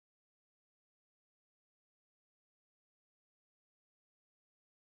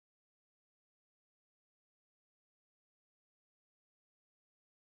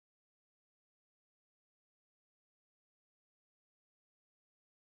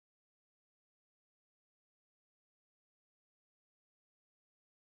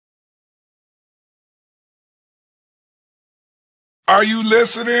Are you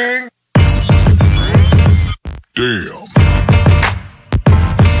listening? Damn.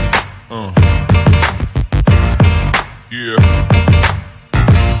 Yeah.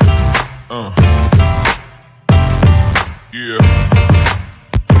 Yeah.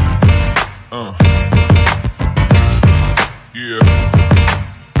 Yeah.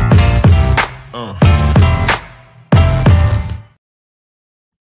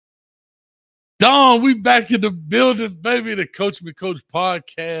 Don, we back in the building, baby. The Coach Me Coach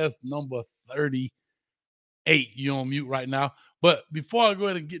podcast number 38. You on mute right now. But before I go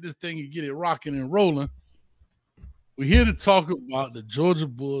ahead and get this thing and get it rocking and rolling, we're here to talk about the Georgia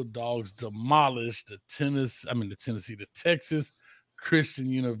Bulldogs demolish the Texas Christian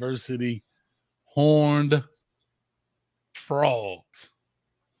University Horned Frogs.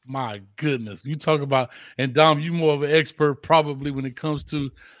 My goodness. You talk about, and Dom, you more of an expert probably when it comes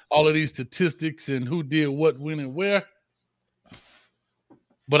to all of these statistics and who did what, when, and where.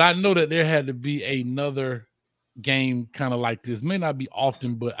 But I know that there had to be another game kind of like this. May not be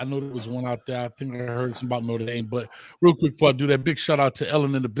often, but I know there was one out there. I think I heard some about Notre Dame. But real quick before I do that, big shout out to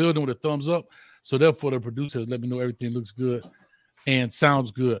Ellen in the building with a thumbs up. So therefore, the producers let me know everything looks good and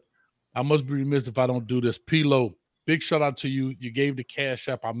sounds good. I must be remiss if I don't do this. P-Lo, big shout out to you. You gave the Cash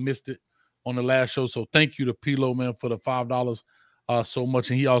App. I missed it on the last show. So thank you to P-Lo, man, for the $5 so much.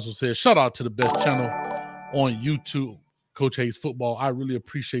 And he also said, shout out to the best channel on YouTube, Coach Hayes Football. I really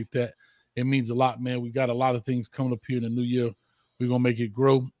appreciate that. It means a lot, man. We got a lot of things coming up here in the new year. We're going to make it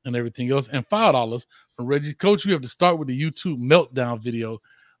grow and everything else. And $5 from Reggie. Coach, you have to start with the YouTube meltdown video,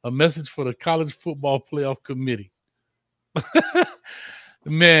 a message for the college football playoff committee.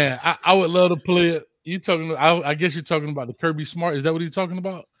 Man, I would love to play it. I guess you're talking about the Kirby Smart. Is that what he's talking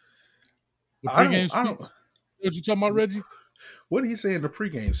about? The pregame speech? What you talking about, Reggie? What did he say in the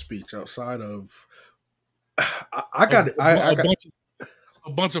pregame speech outside of a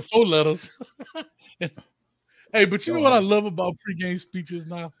bunch of 4 letters. Hey, but you know what I love about pregame speeches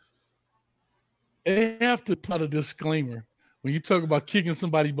now? They have to put a disclaimer when you talk about kicking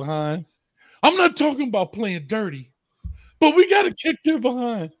somebody behind. I'm not talking about playing dirty, but we got to kick their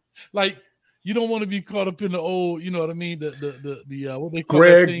behind. Like, you don't want to be caught up in the old, you know what I mean? The what they call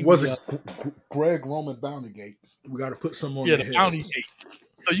Greg that thing? Wasn't Greg Roman Bountygate. We got to put some on the head. Bountygate.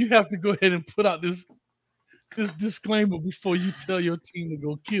 So you have to go ahead and put out this disclaimer before you tell your team to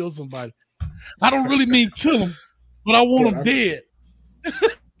go kill somebody. I don't really mean kill them, but I want them dead.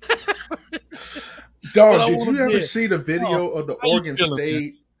 Dog, did you ever see the video of the Oregon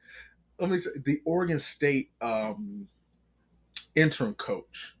State? Let me say the Oregon State interim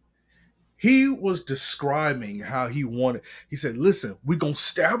coach. He was describing how he wanted. He said, "Listen, we're gonna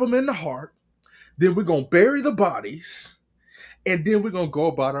stab them in the heart, then we're gonna bury the bodies, and then we're gonna go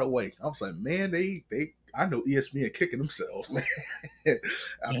about our way." I was like, man, I know ESPN kicking themselves, man.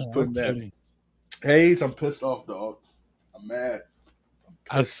 After putting that. Hayes, I'm pissed off, dog. I'm mad.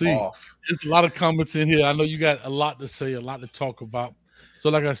 I see. There's a lot of comments in here. I know you got a lot to say, a lot to talk about.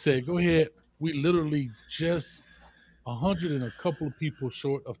 So like I said, go ahead. We literally just 100 and a couple of people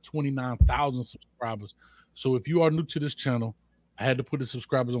short of 29,000 subscribers. So if you are new to this channel, I had to put the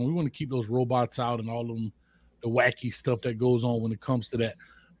subscribers on. We want to keep those robots out and all of them, the wacky stuff that goes on when it comes to that.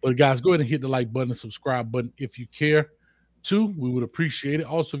 But guys, go ahead and hit the like button and subscribe button if you care to. We would appreciate it.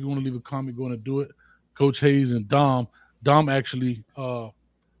 Also, if you want to leave a comment, go ahead and do it. Coach Hayes and Dom actually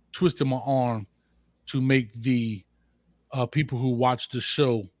twisted my arm to make the people who watch the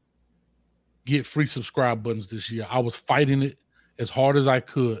show get free subscribe buttons this year. I was fighting it as hard as I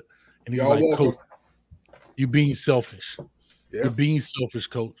could. And he's like, Coach, you're being selfish. Yeah. You're being selfish,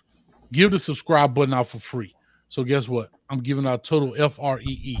 Coach. Give the subscribe button out for free. So guess what? I'm giving out total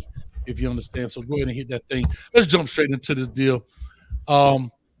FREE, if you understand. So go ahead and hit that thing. Let's jump straight into this deal.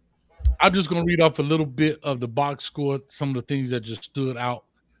 I'm just going to read off a little bit of the box score, some of the things that just stood out.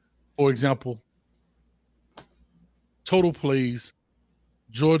 For example, total plays.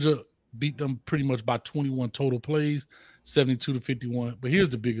 Georgia beat them pretty much by 21 total plays, 72-51. But here's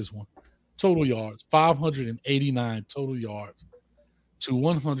the biggest one. Total yards, 589 total yards to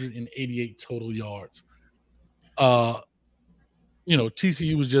 188 total yards.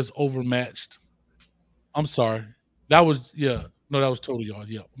 TCU was just overmatched. I'm sorry. That was total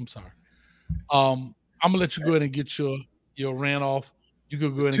yards. Yeah, I'm sorry. I'm gonna let you go ahead and get your rant off. You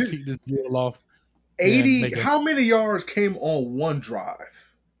can go ahead and kick this deal off. 80. How many yards came on one drive?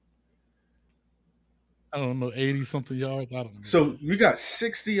 I don't know, 80 something yards. I don't know. So you got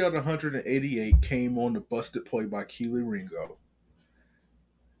 60 out of 188 came on the busted play by Keely Ringo.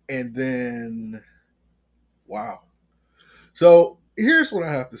 And then, wow. So here's what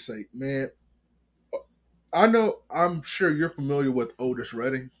I have to say, man. I know. I'm sure you're familiar with Otis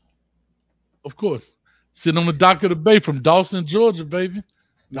Redding. Of course. Sitting on the dock of the bay from Dawson, Georgia, baby.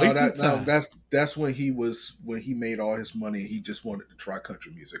 No, Wasting time. that's when he made all his money. He just wanted to try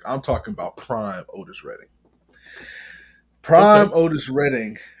country music. I'm talking about prime Otis Redding. Prime Otis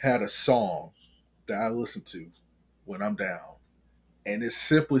Redding had a song that I listen to when I'm down, and it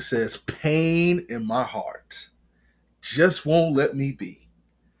simply says, "Pain in my heart just won't let me be.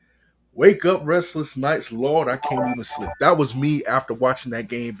 Wake up restless nights, Lord, I can't even sleep." That was me after watching that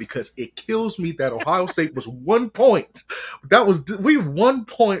game, because it kills me that Ohio State was 1 point. We 1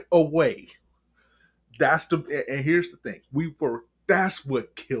 point away. And here's the thing. That's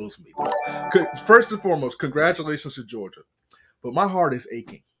what kills me. First and foremost, congratulations to Georgia. But my heart is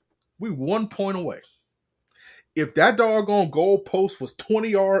aching. We 1 point away. If that doggone goal post was 20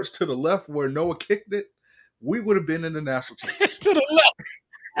 yards to the left where Noah kicked it, we would have been in the national championship. To the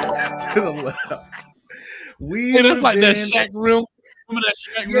left. To the left. That's like that Shaq rim. Remember that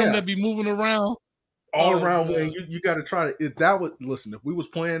Shaq rim that be moving around? All around, and you got to try to. If we was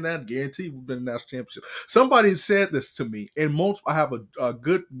playing that, guarantee we've been in the national championship. Somebody said this to me, and I have a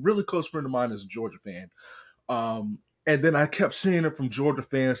good, really close friend of mine that's a Georgia fan. And then I kept seeing it from Georgia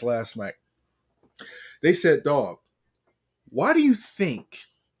fans last night. They said, "Dog, why do you think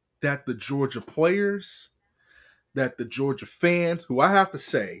that the Georgia players, that the Georgia fans, who I have to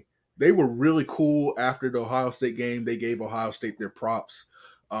say, they were really cool after the Ohio State game. They gave Ohio State their props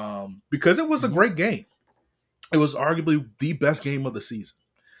because it was a great game. It was arguably the best game of the season.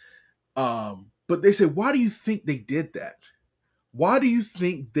 But they said, why do you think they did that? Why do you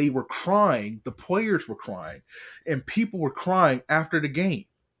think they were crying? The players were crying, and people were crying after the game."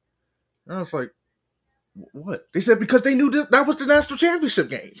 And I was like, "What?" They said, "Because they knew that was the national championship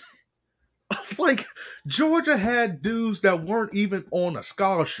game." I was like, Georgia had dudes that weren't even on a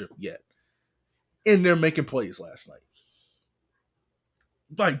scholarship yet, and they're making plays last night.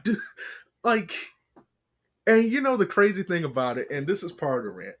 And you know the crazy thing about it, and this is part of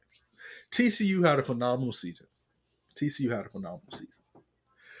the rant. TCU had a phenomenal season.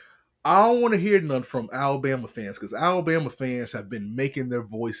 I don't want to hear none from Alabama fans, because Alabama fans have been making their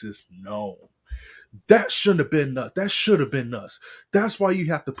voices known. That shouldn't have been us. That should have been us. That's why you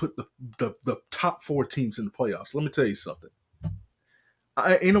have to put the top 4 teams in the playoffs. Let me tell you something.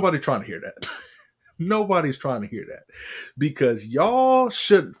 Ain't nobody trying to hear that. Nobody's trying to hear that, because y'all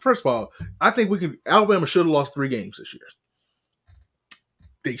should. First of all, I think Alabama should have lost 3 games this year.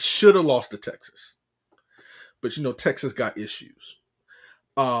 They should have lost to Texas, but Texas got issues.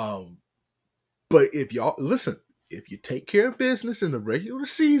 But if y'all listen. If you take care of business in the regular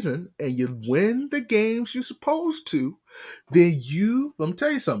season and you win the games you're supposed to, then let me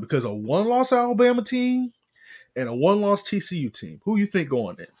tell you something, because a 1-loss Alabama team and a 1-loss TCU team, who you think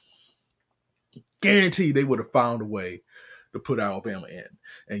going in? Guarantee they would have found a way to put Alabama in.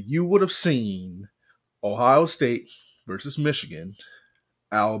 And you would have seen Ohio State versus Michigan,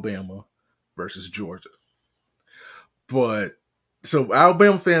 Alabama versus Georgia. So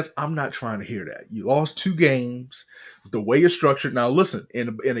Alabama fans, I'm not trying to hear that. You lost 2 games. The way you're structured. Now listen,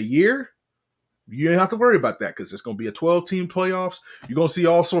 in a year, you don't have to worry about that, because it's going to be a 12-team playoffs. You're going to see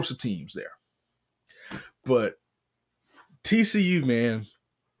all sorts of teams there. But TCU, man,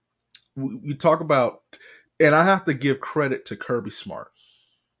 we talk about, and I have to give credit to Kirby Smart,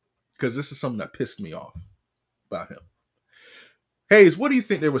 because this is something that pissed me off about him. Hayes, what do you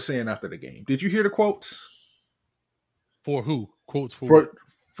think they were saying after the game? Did you hear the quotes? For who? Quotes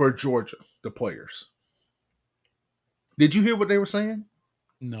for Georgia, the players. Did you hear what they were saying?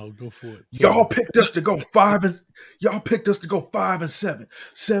 No, go for it. Y'all picked us to go 5 and 7,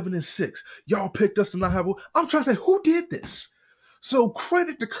 7 and 6. Y'all picked us to not have. I'm trying to say, who did this? So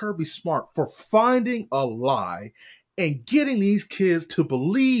credit to Kirby Smart for finding a lie and getting these kids to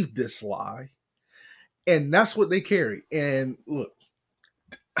believe this lie, and that's what they carry. And look,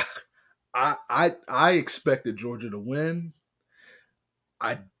 I expected Georgia to win.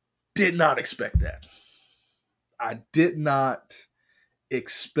 I did not expect that. I did not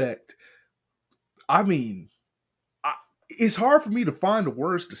expect. I mean, it's hard for me to find the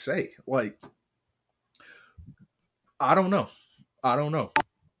words to say. Like, I don't know.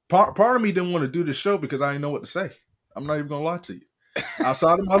 Part of me didn't want to do this show because I didn't know what to say. I'm not even gonna lie to you.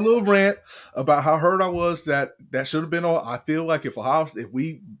 Outside of my little rant about how hurt I was that should have been all. I feel like if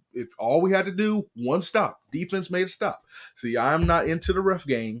all we had to do, one stop, defense made a stop. See, I'm not into the ref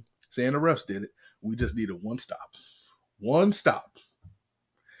game saying the refs did it. We just needed one stop.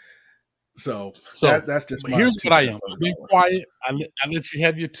 So that's just my. Here's what I am. Be quiet. I let you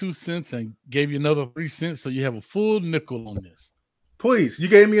have your 2 cents and gave you another 3 cents, so you have a full nickel on this. Please, you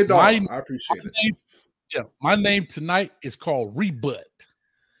gave me $1. I appreciate it. Yeah, my name tonight is called Rebut.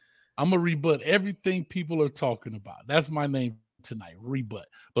 I'm going to rebut everything people are talking about. That's my name tonight, Rebut.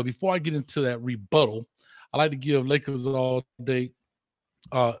 But before I get into that rebuttal, I like to give Lakers all day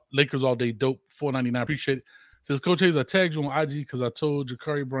dope, $4.99. Appreciate it. Says Coach Hayes, I tagged you on IG because I told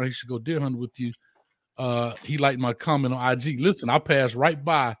Jakari Brown he should go deer hunting with you. He liked my comment on IG. Listen, I passed right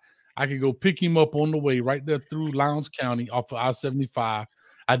by. I could go pick him up on the way right there through Lowndes County off of I-75.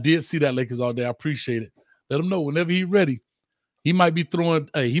 I did see that Lakers all day. I appreciate it. Let him know whenever he's ready. He might be throwing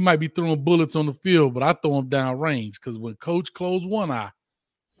bullets on the field, but I throw him down range because when Coach closed one eye,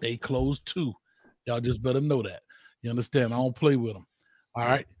 they closed two. Y'all just better know that. You understand? I don't play with them. All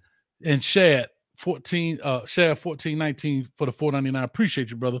right. And Shad 1419 for the $4.99.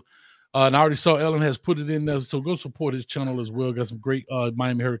 Appreciate you, brother. And I already saw Ellen has put it in there, so go support his channel as well. Got some great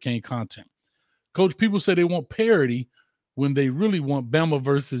Miami Hurricane content. Coach, people say they want parity when they really want Bama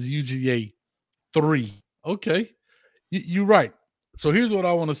versus UGA 3. Okay, you're right. So here's what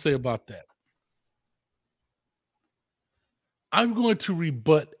I want to say about that. I'm going to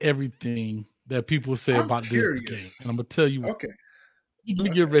rebut everything that people say about this game, and I'm going to tell you. Okay. Let me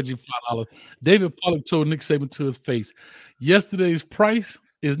give Reggie $5. David Pollock told Nick Saban to his face, yesterday's price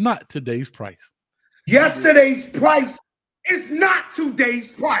is not today's price. Yesterday's price is not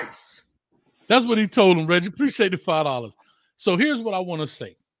today's price. That's what he told him, Reggie. Appreciate the $5. So here's what I want to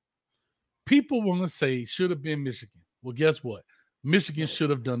say. People want to say should have been Michigan. Well, guess what? Michigan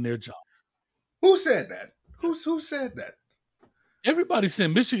should have done their job. Who said that? Who said that? Everybody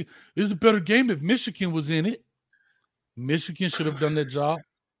said Michigan is a better game if Michigan was in it. Michigan should have done their job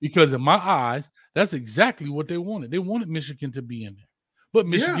because in my eyes, that's exactly what they wanted. They wanted Michigan to be in there. But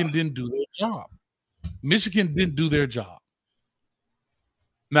Michigan didn't do their job. Michigan didn't do their job.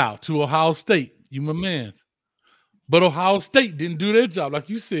 Now, to Ohio State, you my man. But Ohio State didn't do their job. Like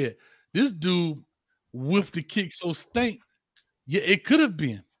you said, this dude whiffed the kick so stank. Yeah, it could have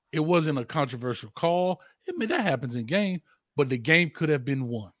been. It wasn't a controversial call. I mean, that happens in game, but the game could have been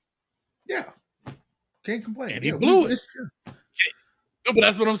won. Yeah. Can't complain. And he blew it. No, but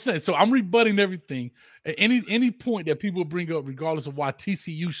that's what I'm saying. So I'm rebutting everything. At any point that people bring up, regardless of why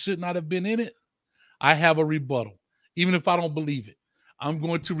TCU should not have been in it, I have a rebuttal. Even if I don't believe it, I'm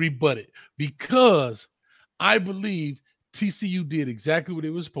going to rebut it because I believe TCU did exactly what they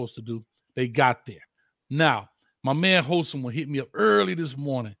were supposed to do. They got there. Now, my man Wholesome hit me up early this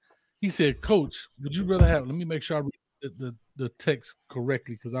morning. He said, Coach, would you rather have – let me make sure I read the text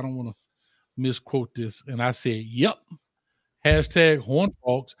correctly because I don't want to misquote this. And I said, yep. Hashtag Horn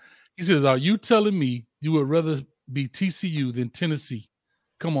Frogs. He says, are you telling me you would rather be TCU than Tennessee?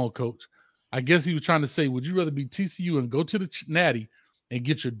 Come on, Coach. I guess he was trying to say, would you rather be TCU and go to the Natty and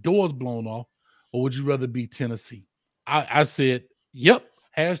get your doors blown off, or would you rather be Tennessee? I said, yep.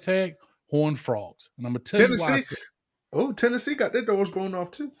 Hashtag Horn Frogs. And I'm going to tell you why I said. Oh, Tennessee got their doors blown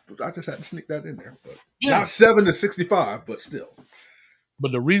off too. I just had to sneak that in there. But yeah. Not 7-65, but still.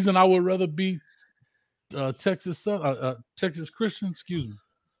 But the reason I would rather be Texas Christian,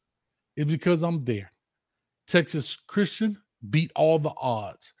 is because I'm there. Texas Christian beat all the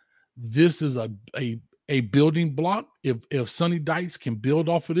odds. This is a building block. If Sonny Dykes can build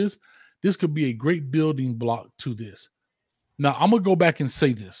off of this could be a great building block to this. Now, I'm going to go back and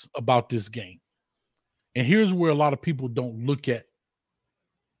say this about this game. And here's where a lot of people don't look at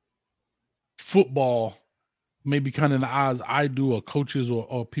football maybe kind of in the eyes I do, or coaches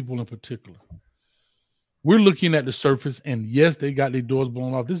or people in particular. We're looking at the surface, and yes, they got their doors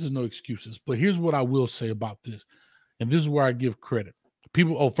blown off. This is no excuses. But here's what I will say about this, and this is where I give credit.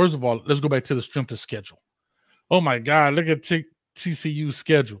 People, first of all, let's go back to the strength of schedule. Oh, my God, look at TCU's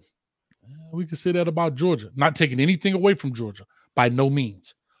schedule. We can say that about Georgia. Not taking anything away from Georgia, by no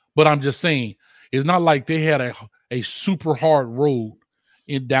means. But I'm just saying, it's not like they had a super hard road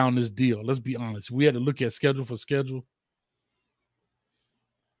down this deal. Let's be honest. If we had to look at schedule for schedule,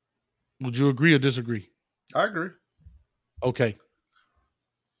 would you agree or disagree? I agree. Okay.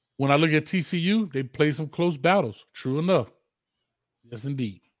 When I look at TCU, they played some close battles. True enough. Yes,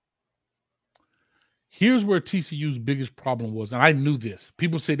 indeed. Here's where TCU's biggest problem was, and I knew this.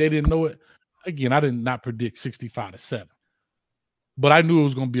 People say they didn't know it. Again, I did not predict 65-7. But I knew it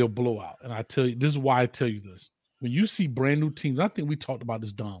was going to be a blowout. And I tell you, this is why I tell you this. When you see brand new teams, I think we talked about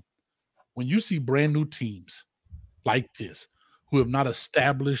this, Dom. When you see brand new teams like this, who have not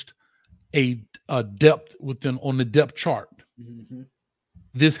established a depth on the depth chart,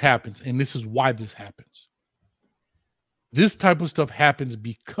 this happens. And this is why this happens. This type of stuff happens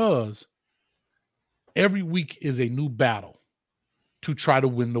because every week is a new battle to try to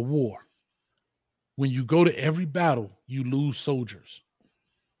win the war. When you go to every battle, you lose soldiers.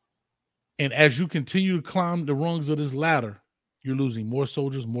 And as you continue to climb the rungs of this ladder, you're losing more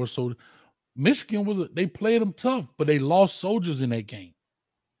soldiers, more soldiers. Michigan they played them tough, but they lost soldiers in that game.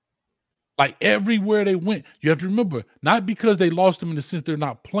 Like everywhere they went, you have to remember, not because they lost them in the sense they're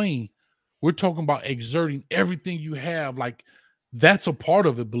not playing. We're talking about exerting everything you have. Like that's a part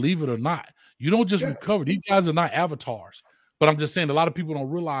of it, believe it or not. You don't just recover. These guys are not avatars. But I'm just saying a lot of people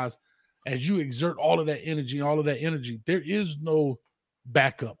don't realize as you exert all of that energy, there is no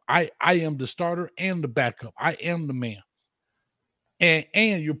backup. I am the starter and the backup. I am the man.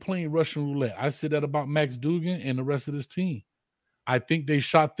 And you're playing Russian roulette. I said that about Max Duggan and the rest of this team. I think they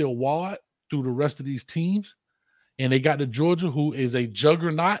shot their wad through the rest of these teams, and they got to Georgia, who is a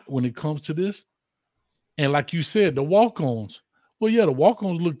juggernaut when it comes to this. And like you said, the walk-ons. Well, yeah, the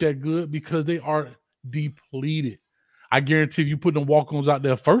walk-ons look that good because they are depleted. I guarantee if you put them walk-ons out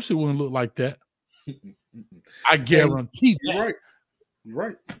there first, it wouldn't look like that. I guarantee that. You're right. You're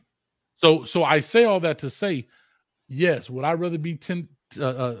right. So I say all that to say, yes, would I rather be doggone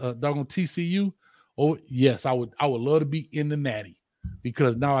TCU? Oh, yes, I would love to be in the Natty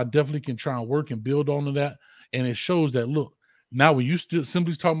because now I definitely can try and work and build on that. And it shows that, look, now when you still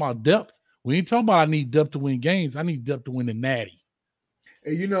simply talking about depth, we ain't talking about I need depth to win games. I need depth to win the Natty.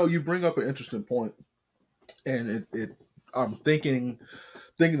 And you bring up an interesting point. And I'm thinking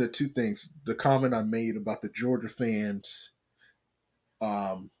of two things. The comment I made about the Georgia fans,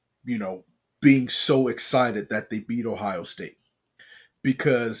 being so excited that they beat Ohio State.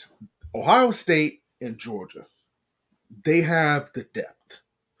 Because Ohio State and Georgia, they have the depth.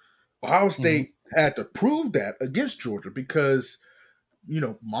 Ohio State had to prove that against Georgia because,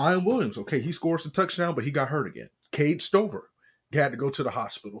 Mayan Williams, okay, he scores a touchdown, but he got hurt again. Cade Stover, he had to go to the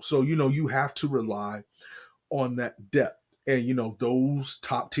hospital. So, you have to rely on that depth. And, those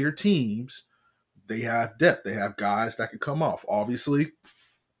top-tier teams, they have depth. They have guys that can come off. Obviously,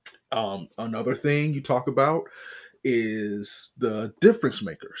 another thing you talk about is the difference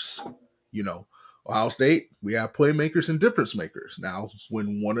makers. Ohio State, we have playmakers and difference makers. Now, when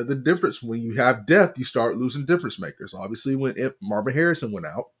you have depth, you start losing difference makers. Obviously, when Marvin Harrison went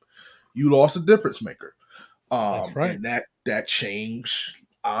out, you lost a difference maker. That's right. And that changed.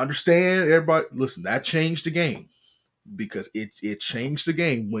 I understand everybody. Listen, that changed the game because it changed the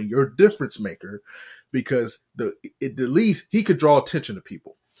game when you're a difference maker because at least he could draw attention to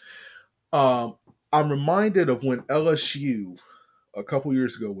people. I'm reminded of when LSU a couple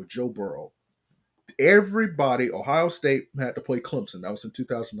years ago with Joe Burrow. Ohio State had to play Clemson. That was in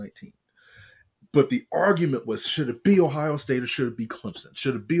 2019. But the argument was, should it be Ohio State or should it be Clemson?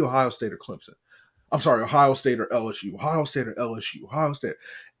 Should it be Ohio State or Clemson? I'm sorry, Ohio State or LSU. Ohio State or LSU. Ohio State.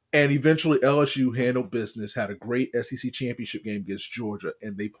 And eventually LSU handled business, had a great SEC championship game against Georgia,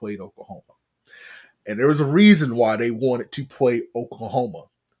 and they played Oklahoma. And there was a reason why they wanted to play Oklahoma.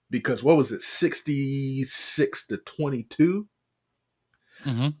 Because what was it, 66-22?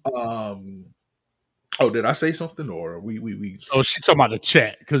 Mm-hmm. Did I say something or we? Oh, she's talking about the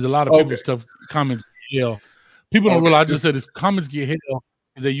chat because a lot of people comments get hell. People don't realize. I just said his comments get hell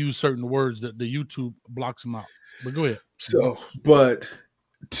because they use certain words that the YouTube blocks them out. But go ahead. So, but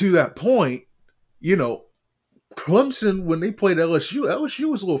to that point, Clemson when they played LSU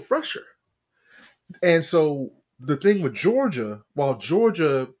was a little fresher, and so the thing with Georgia, while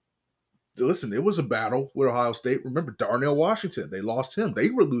Georgia. Listen, it was a battle with Ohio State. Remember Darnell Washington. They lost him.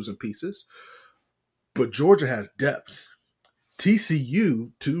 They were losing pieces. But Georgia has depth.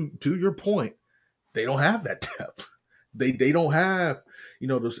 TCU, to your point, they don't have that depth. They don't have,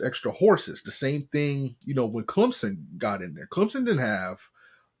 those extra horses. The same thing, when Clemson got in there. Clemson didn't have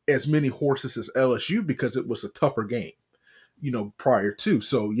as many horses as LSU because it was a tougher game, prior to.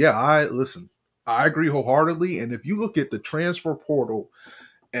 So, yeah, I agree wholeheartedly. And if you look at the transfer portal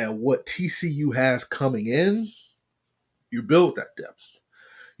and what TCU has coming in, you build that depth.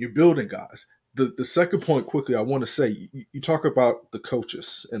 You're building guys. The second point quickly I want to say, you talk about the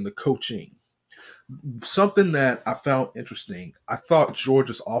coaches and the coaching. Something that I found interesting, I thought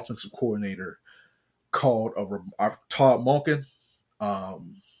Georgia's offensive coordinator called Todd Monken. I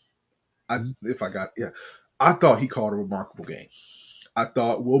thought he called a remarkable game. I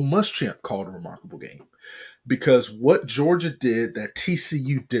thought Will Muschamp called a remarkable game. Because what Georgia did that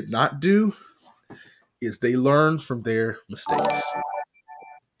TCU did not do is they learned from their mistakes.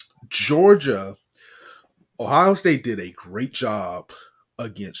 Ohio State did a great job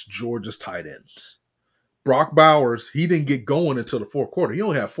against Georgia's tight ends. Brock Bowers, he didn't get going until the fourth quarter. He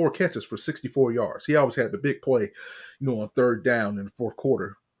only had 4 catches for 64 yards. He always had the big play, on third down in the fourth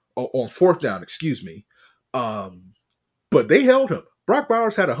quarter. On fourth down, excuse me. But they held him. Brock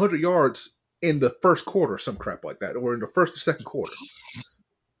Bowers had 100 yards in the first quarter, some crap like that, or in the first or second quarter.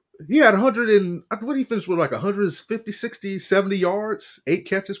 he had 100 and what did he finish with, like 150, 60, 70 yards, 8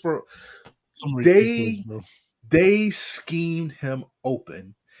 catches for. They schemed him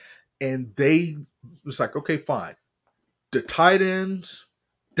open, and they was like, okay, fine. The tight ends,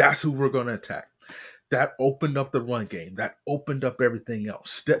 that's who we're going to attack. That opened up the run game. That opened up everything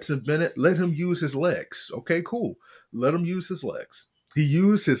else. Stetson Bennett, let him use his legs. Okay, cool. Let him use his legs. He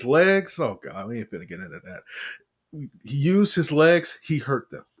used his legs. Oh, God, we ain't finna get into that. He used his legs. He hurt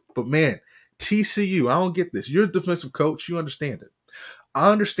them. But, man, TCU, I don't get this. You're a defensive coach. You understand it.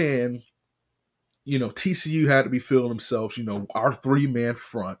 I understand, TCU had to be feeling themselves. Our 3-man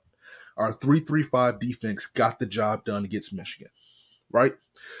front, our 3-3-5 defense got the job done against Michigan, right?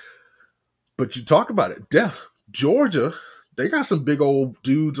 But you talk about it, Georgia, they got some big old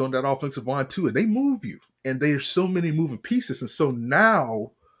dudes on that offensive line too, and they move you. And there's so many moving pieces. And so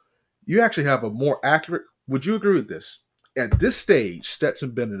now you actually have a more accurate, would you agree with this? At this stage,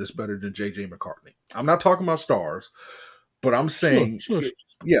 Stetson Bennett is better than J.J. McCartney. I'm not talking about stars, but I'm saying, sure.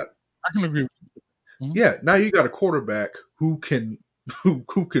 Yeah. I can agree with you. Mm-hmm. Yeah, now you got a quarterback who can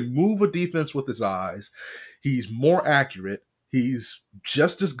move a defense with his eyes. He's more accurate. He's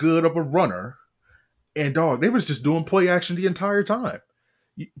just as good of a runner. And, dog, they was just doing play action the entire time.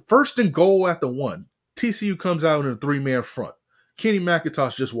 First and goal at the 1. TCU comes out in a 3-man front. Kenny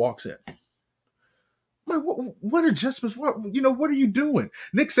McIntosh just walks in. Like, what adjustments? What are you doing?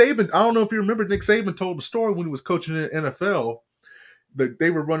 Nick Saban, I don't know if you remember, Nick Saban told the story when he was coaching in the NFL. They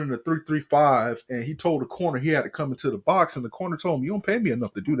were running a 3-3-5, and he told the corner he had to come into the box, and the corner told him, you don't pay me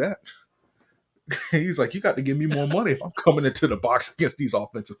enough to do that. He's like, you got to give me more money if I'm coming into the box against these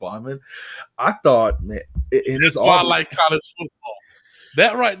offensive linemen. I thought, man, that's why I like college football.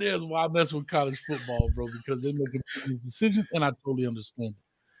 That right there is why I mess with college football, bro, because they're making these decisions, and I totally understand it.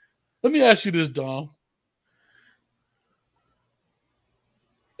 Let me ask you this, Dom.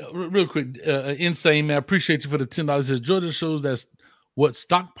 Real quick, Insane, man, I appreciate you for the $10. It says Georgia shows that's what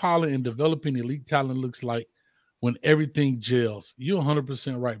stockpiling and developing elite talent looks like when everything gels. You're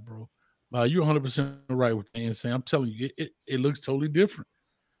 100% right, bro. You're 100% right with the Insane. I'm telling you, it looks totally different.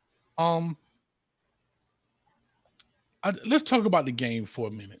 Let's talk about the game for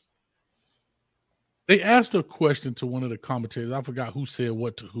a minute. They asked a question to one of the commentators. I forgot who said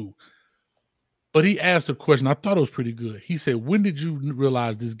what to who. But he asked a question. I thought it was pretty good. He said, when did you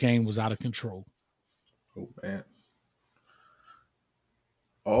realize this game was out of control? Oh, man.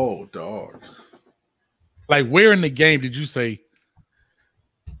 Oh, dog. Like, where in the game did you say,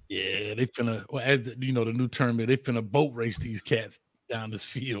 yeah, they finna, well, as the new term is, they finna boat race these cats down this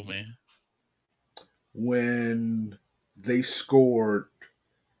field, man? When they scored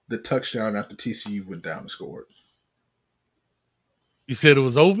the touchdown after TCU went down and scored. You said it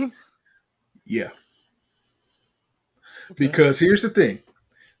was over? Yeah. Okay. Because here's the thing.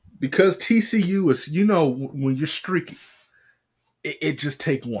 Because TCU is, when you're streaky, it just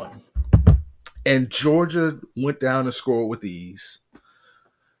take one. And Georgia went down and scored with ease.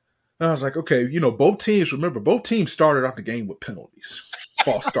 And I was like, okay, both teams started out the game with penalties.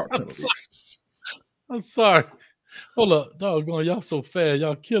 False start penalties. I'm sorry. Hold up. Doggone, y'all so fast.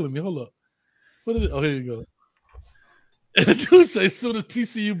 Y'all killing me. Hold up. What is it? Oh, here you go. And the dude say, as soon as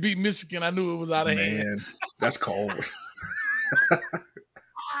TCU beat Michigan, I knew it was out of hand. Man, that's cold.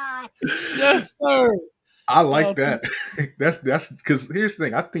 Yes, sir. I like that. That's because here's the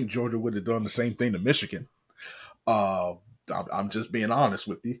thing. I think Georgia would have done the same thing to Michigan. I'm just being honest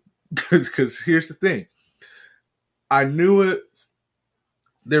with you. Because here's the thing. I knew it.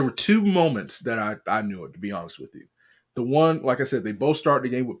 There were 2 moments that I knew it, to be honest with you. The one, like I said, they both started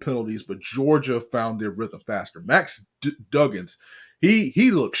the game with penalties, but Georgia found their rhythm faster. Max Duggins,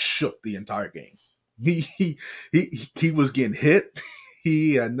 he looked shook the entire game. He was getting hit.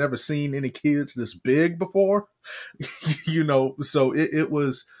 He had never seen any kids this big before, so it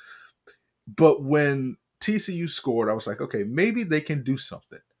was. But when TCU scored, I was like, okay, maybe they can do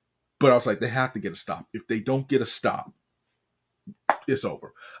something. But I was like, they have to get a stop. If they don't get a stop, it's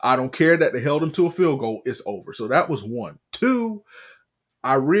over. I don't care that they held them to a field goal. It's over. So that was 1. 2,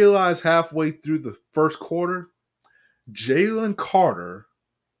 I realized halfway through the first quarter, Jalen Carter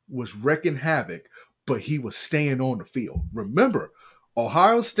was wrecking havoc, but he was staying on the field. Remember,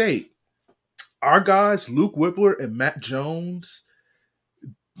 Ohio State, our guys, Luke Whippler and Matt Jones,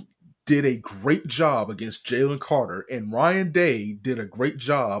 did a great job against Jalen Carter, and Ryan Day did a great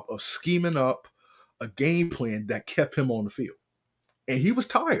job of scheming up a game plan that kept him on the field. And he was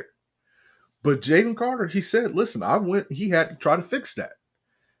tired. But Jalen Carter, he said, listen, he had to try to fix that.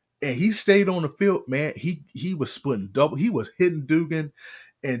 And he stayed on the field, man. He was splitting double. He was hitting Dugan.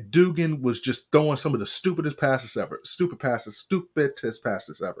 and Dugan was just throwing some of the stupidest passes ever. Stupidest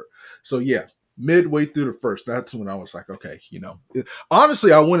passes ever. So, yeah, midway through the first, that's when I was like, okay,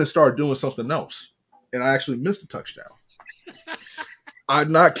 honestly, I went and started doing something else, and I actually missed a touchdown.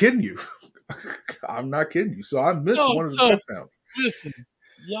 I'm not kidding you. I'm not kidding you. So I missed one of the touchdowns. Listen,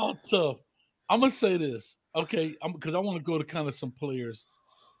 y'all tough. I'm going to say this, okay, because I want to go to kind of some players.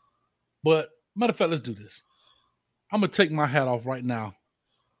 But matter of fact, let's do this. I'm going to take my hat off right now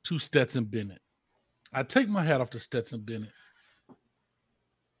to Stetson Bennett. I take my hat off to Stetson Bennett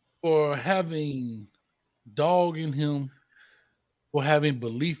for having dog in him, for having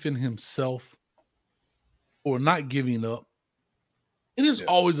belief in himself, for not giving up. It is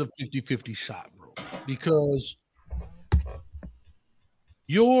always a 50-50 shot, bro, because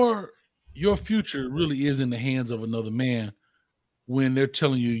your future really is in the hands of another man when they're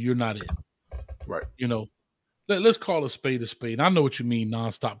telling you you're not it. Right. Let's call a spade a spade. I know what you mean,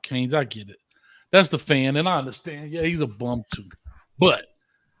 nonstop Canes. I get it. That's the fan, and I understand. Yeah, he's a bum too. But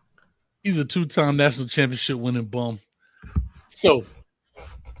he's a 2-time national championship winning bum. So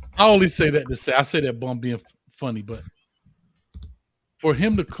I only say that to say, I say that bum being funny, but for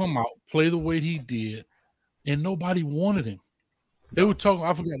him to come out, play the way he did, and nobody wanted him. They were talking,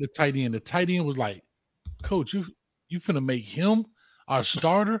 I forgot the tight end. The tight end was like, Coach, you finna make him our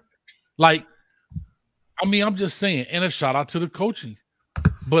starter? Like, I mean, I'm just saying, and a shout out to the coaching.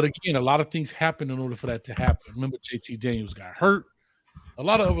 But again, a lot of things happened in order for that to happen. Remember, JT Daniels got hurt. There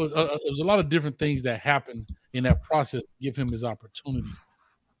was a lot of different things that happened in that process to give him his opportunity.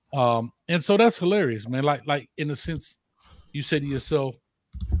 And so that's hilarious, man. Like in a sense, you say to yourself,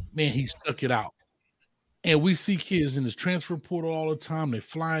 man, he stuck it out. And we see kids in this transfer portal all the time. They're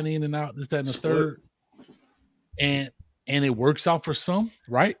flying in and out, this, that, and the third. And it works out for some,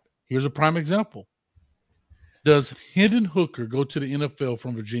 right? Here's a prime example. Does Hendon Hooker go to the NFL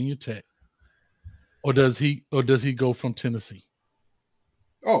from Virginia Tech? Or does he go from Tennessee?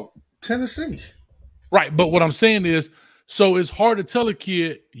 Oh, Tennessee. Right. But what I'm saying is, so it's hard to tell a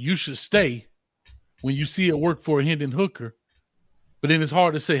kid you should stay when you see it work for a Hendon Hooker. But then it's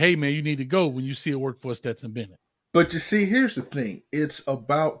hard to say, hey, man, you need to go when you see it work for a Stetson Bennett. But you see, here's the thing. It's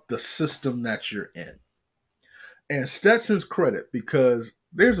about the system that you're in. And Stetson's credit, because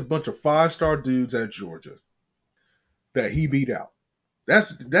there's a bunch of 5-star dudes at Georgia that he beat out.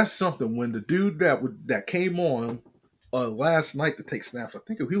 That's something. When the dude that came on last night to take snaps, I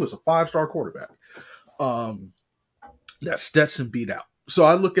think he was a 5-star quarterback, that Stetson beat out. So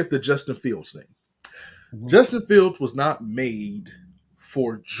I look at the Justin Fields thing. Mm-hmm. Justin Fields was not made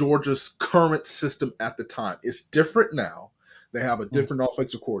for Georgia's current system at the time. It's different now. They have a different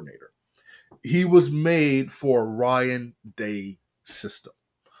offensive coordinator. He was made for Ryan Day system.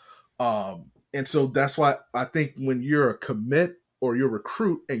 And so that's why I think when you're a commit or you're a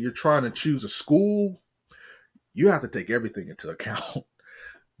recruit and you're trying to choose a school, you have to take everything into account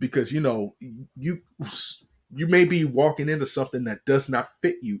because, you may be walking into something that does not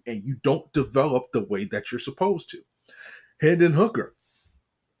fit you and you don't develop the way that you're supposed to. Hendon Hooker,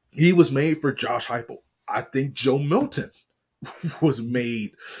 he was made for Josh Heupel. I think Joe Milton was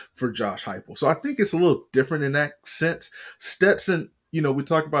made for Josh Heupel. So I think it's a little different in that sense. Stetson, we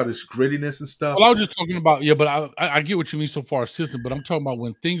talk about his grittiness and stuff. Well, I was just talking about, but I get what you mean so far as system, but I'm talking about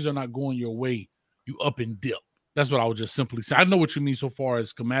when things are not going your way, you up and dip. That's what I was just simply saying. I know what you mean so far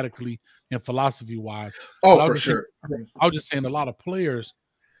as schematically and philosophy-wise. Oh, for sure. I was just saying a lot of players,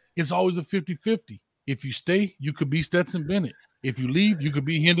 it's always a 50-50. If you stay, you could be Stetson Bennett. If you leave, you could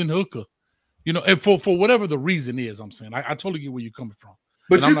be Hendon Hooker. And for whatever the reason is, I'm saying. I totally get where you're coming from.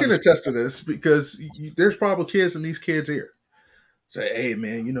 But you can attest to this because there's probably kids in these kids' ear. Say, hey,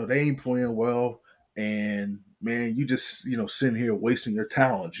 man, they ain't playing well. And, man, you just, sitting here wasting your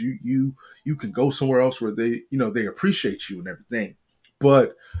talent. You can go somewhere else where they appreciate you and everything.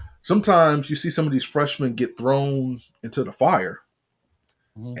 But sometimes you see some of these freshmen get thrown into the fire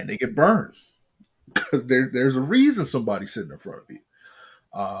and they get burned. Because there's a reason somebody's sitting in front of you.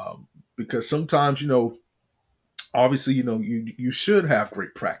 Because sometimes, obviously, you should have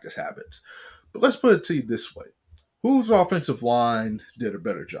great practice habits. But let's put it to you this way. Whose offensive line did a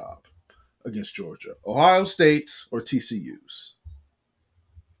better job against Georgia? Ohio State's or TCU's?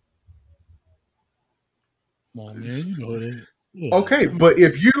 Oh, man, Okay, but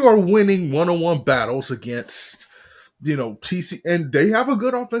if you are winning one-on-one battles against, TC, and they have a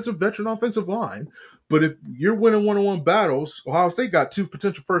good veteran offensive line, but if you're winning one-on-one battles, Ohio State got 2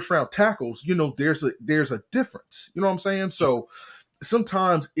 potential first-round tackles, there's a difference. You know what I'm saying? So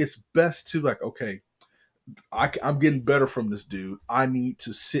sometimes it's best to okay, I'm getting better from this dude. I need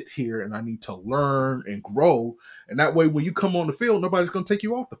to sit here and I need to learn and grow. And that way, when you come on the field, nobody's going to take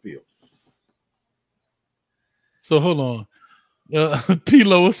you off the field. So hold on.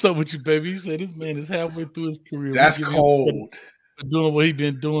 Pilo, what's up with you, baby? He said this man is halfway through his career. That's cold. For doing what he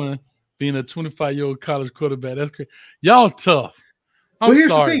been doing, being a 25-year-old college quarterback. That's crazy. Y'all tough. But here's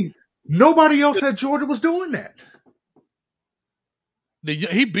the thing. Nobody else at Georgia was doing that.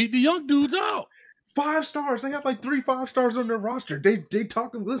 He beat the young dudes out. 5 stars. They have like 3 5-stars on their roster. They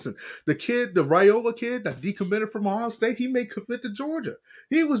talking. Listen, the Raiola kid that decommitted from Ohio State, he may commit to Georgia.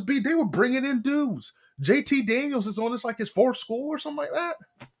 They were bringing in dudes. JT Daniels is on this like his 4th school or something like that.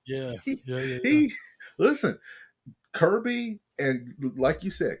 Yeah. Listen, Kirby, and like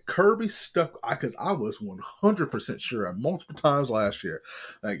you said, Kirby stuck, because I was 100% sure multiple times last year.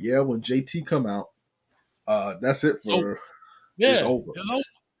 Like, yeah, when JT come out, that's it for. It's over.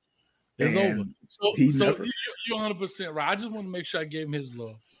 It's over. So never... you're 100% right. I just want to make sure I gave him his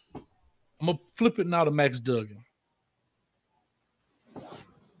love. I'm going to flip it now to Max Duggan.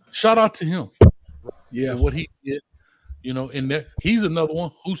 Shout out to him. Yeah. For what he did. And he's another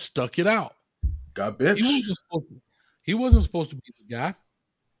one who stuck it out. Got benched. He wasn't supposed to be the guy.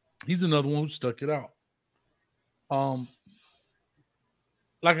 He's another one who stuck it out.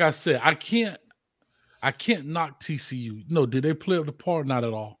 Like I said, I can't knock TCU. No, did they play up the part? Not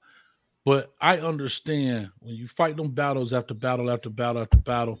at all. But I understand when you fight them battles after battle after battle after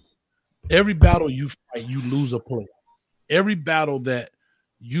battle, every battle you fight, you lose a player. Every battle that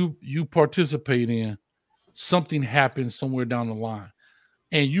you participate in, something happens somewhere down the line.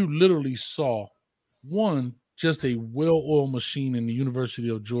 And you literally saw just a well-oiled machine in the University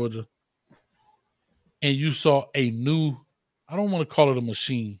of Georgia. And you saw a new, I don't want to call it a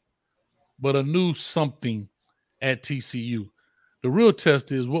machine, but a new something at TCU. The real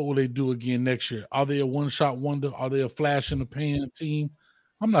test is, what will they do again next year? Are they a one-shot wonder? Are they a flash in the pan team?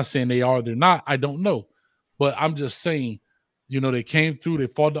 I'm not saying they are. They're not. I don't know. But I'm just saying, they came through. They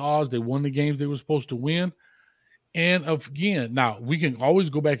fought the odds. They won the games they were supposed to win. And again, now we can always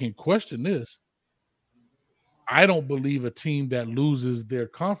go back and question this. I don't believe a team that loses their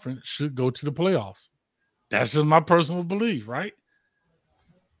conference should go to the playoffs. That's just my personal belief, right?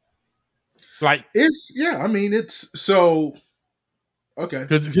 Like it's so okay.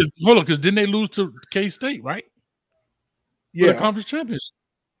 Because didn't they lose to K-State, right? Yeah, for the conference championship.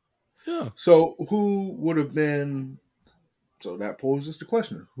 Yeah. So who would have been? So that poses the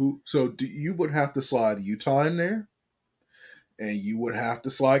question: you would have to slide Utah in there, and you would have to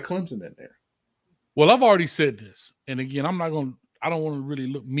slide Clemson in there. Well, I've already said this, and again, I don't want to really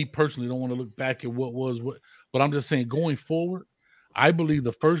look. Me personally, don't want to look back at what was what, but I'm just saying, going forward, I believe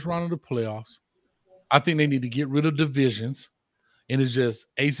the first round of the playoffs, I think they need to get rid of divisions, and it's just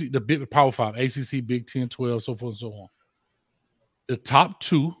the big Power 5, ACC, Big 10, 12, so forth and so on. The top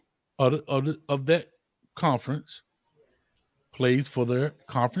 2 of that conference plays for their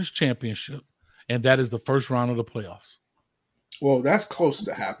conference championship, and that is the first round of the playoffs. Well, that's close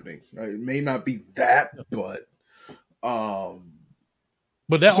to happening. It may not be that, but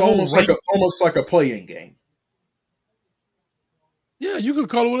that's almost like a play-in game. Yeah, you can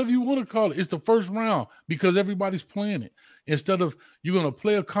call it whatever you want to call it. It's the first round because everybody's playing it. Instead of you're going to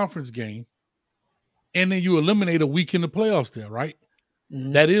play a conference game and then you eliminate a week in the playoffs there, right?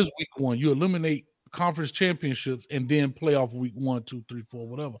 Mm-hmm. That is week 1. You eliminate conference championships and then playoff week 1, 2, 3, 4,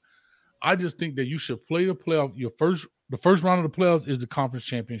 whatever. I just think that you should play the playoff. The first round of the playoffs is the conference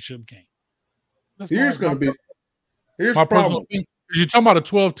championship game. Here's my problem. You're talking about a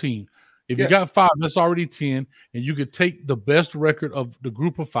 12 team. If you got 5, that's already 10, and you could take the best record of the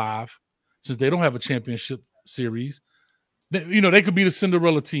group of 5, since they don't have a championship series. They could be the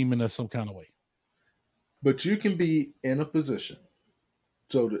Cinderella team in some kind of way. But you can be in a position.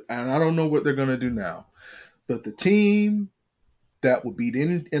 And I don't know what they're going to do now, but the team that will beat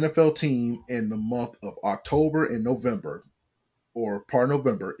any NFL team in the month of October and November, or part of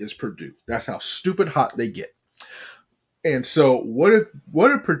November, is Purdue. That's how stupid hot they get. And so what if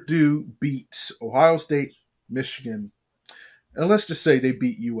Purdue beats Ohio State, Michigan, and let's just say they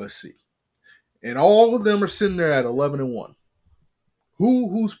beat USC, and all of them are sitting there at 11-1.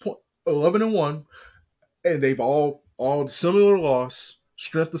 Who's 11-1, and they've all similar loss,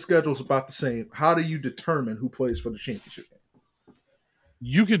 strength of schedule is about the same. How do you determine who plays for the championship game?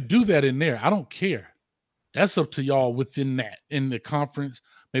 You can do that in there. I don't care. That's up to y'all within that, in the conference.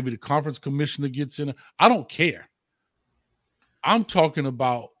 Maybe the conference commissioner gets in it. I don't care. I'm talking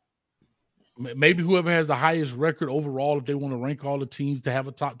about maybe whoever has the highest record overall, if they want to rank all the teams to have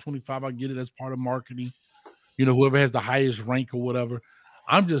a top 25, I get it as part of marketing. Whoever has the highest rank or whatever.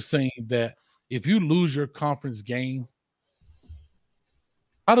 I'm just saying that if you lose your conference game,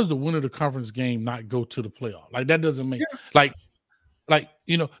 how does the winner of the conference game not go to the playoff? Like, that doesn't make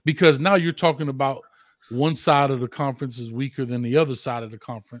because now you're talking about one side of the conference is weaker than the other side of the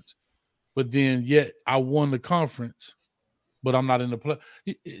conference, but then yet I won the conference, but I'm not in the play.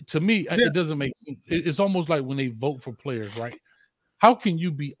 To me, it doesn't make sense. It's almost like when they vote for players, right? How can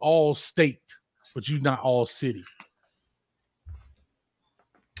you be all state, but you're not all city?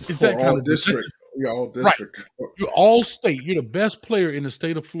 It's that kind of district. You're all district. Right. You're all state. You're the best player in the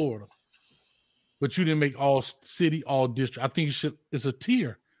state of Florida, but you didn't make all city, all district. I think it's a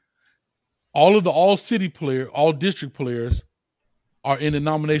tier. All of the all city players, all district players are in the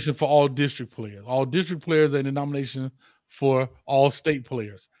nomination for all district players. All district players are in the nomination for all state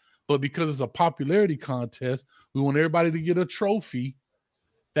players. But because it's a popularity contest, we want everybody to get a trophy.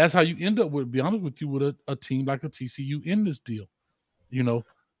 That's how you end up with, be honest with you, with a team like a TCU in this deal,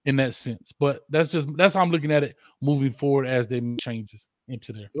 in that sense. But that's how I'm looking at it moving forward as they make changes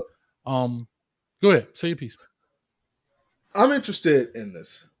into there. Go ahead, say your piece. I'm interested in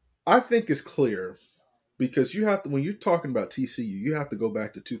this. I think it's clear because you have to, when you're talking about TCU, you have to go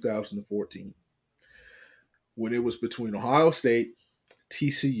back to 2014 when it was between Ohio State,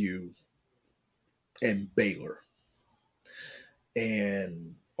 TCU, and Baylor.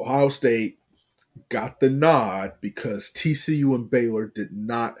 And Ohio State got the nod because TCU and Baylor did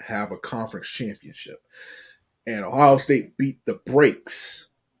not have a conference championship. And Ohio State beat the brakes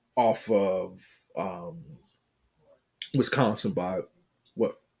off of Wisconsin by,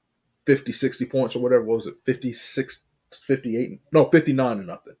 50, 60 points or whatever. What was it? 56, 58? No,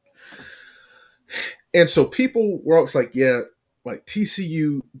 59-0. And so people were always like, yeah, like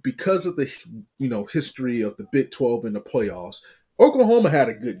TCU, because of the, history of the Big 12 in the playoffs, Oklahoma had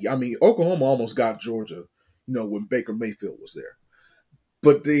a good year. I mean, Oklahoma almost got Georgia, when Baker Mayfield was there.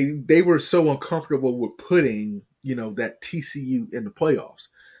 But they were so uncomfortable with putting, that TCU in the playoffs.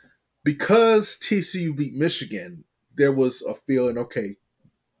 Because TCU beat Michigan, there was a feeling, okay,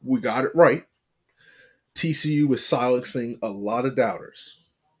 we got it right. TCU was silencing a lot of doubters.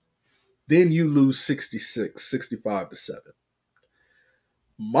 Then you lose 65-7.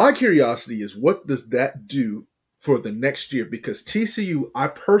 My curiosity is, what does that do for the next year? Because TCU, I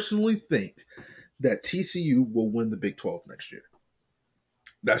personally think that TCU will win the Big 12 next year.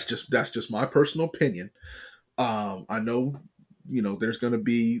 That's just my personal opinion. I know, there's going to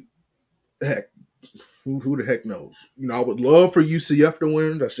be, who the heck knows? I would love for UCF to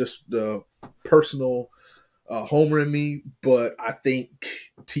win. That's just the personal homer in me. But I think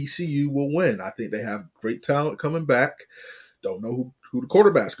TCU will win. I think they have great talent coming back. Don't know who the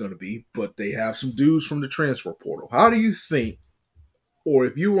quarterback's going to be, but they have some dudes from the transfer portal. How do you think, or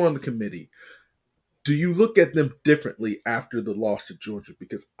if you were on the committee, do you look at them differently after the loss to Georgia?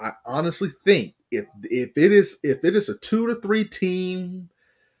 Because I honestly think if it is a 2 to 3 team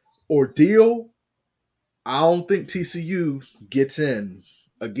ordeal, I don't think TCU gets in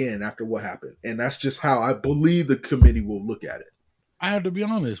again after what happened. And that's just how I believe the committee will look at it. I have to be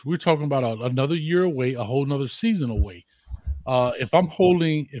honest. We're talking about another year away, a whole nother season away. If I'm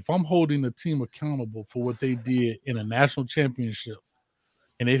holding the team accountable for what they did in a national championship,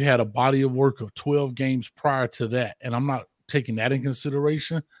 and they've had a body of work of 12 games prior to that, and I'm not taking that in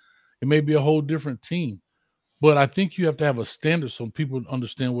consideration, it may be a whole different team. But I think you have to have a standard so people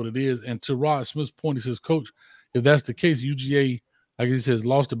understand what it is. And to Rod Smith's point, he says, Coach, if that's the case, UGA, like he says,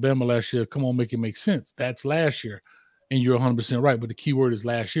 lost to Bama last year. Come on, make it make sense. That's last year. And you're 100% right. But the key word is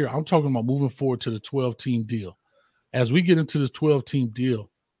last year. I'm talking about moving forward to the 12-team deal. As we get into this 12-team deal,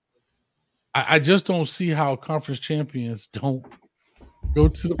 I just don't see how conference champions don't go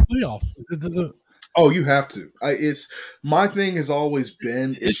to the playoffs. It doesn't. Oh, you have to. It's my thing has always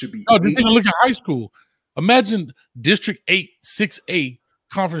been it should be. Just take a look at high school. Imagine District 8, 6A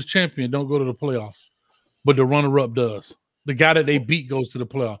conference champion don't go to the playoffs, but the runner-up does. The guy that they beat goes to the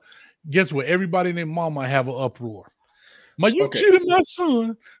playoff. Guess what? Everybody and their mama have an uproar. You cheated my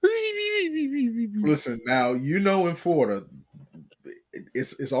son. Listen, now in Florida,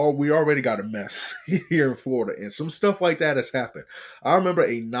 it's all we already got a mess here in Florida, and some stuff like that has happened. I remember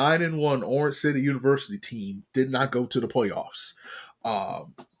a 9-1 Orange City University team did not go to the playoffs.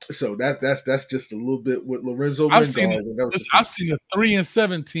 So that's just a little bit with Lorenzo Lingard. I've seen a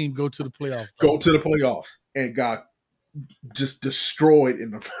 3-7 team go to the playoffs. Go to the playoffs and got just destroyed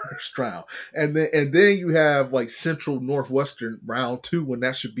in the first round. And then you have like Central Northwestern round 2 when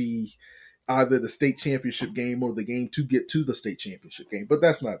that should be either the state championship game or the game to get to the state championship game. But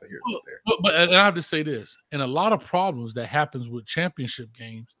that's neither here nor there. But I have to say this, and a lot of problems that happens with championship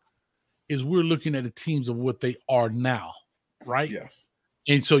games is we're looking at the teams of what they are now, right? Yeah.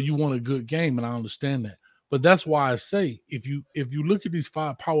 And so you want a good game, and I understand that. But that's why I say if you look at these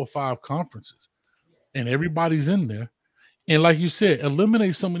Power 5 conferences and everybody's in there, and like you said,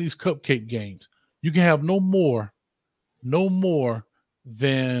 eliminate some of these cupcake games. You can have no more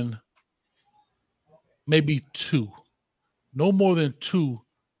than maybe 2. No more than 2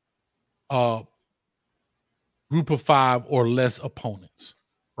 group of 5 or less opponents,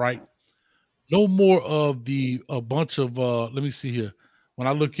 right? No more of a bunch of let me see here. When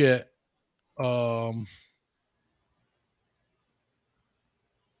I look at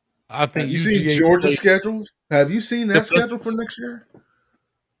I think you seen Georgia's schedules? Have you seen that schedule for next year?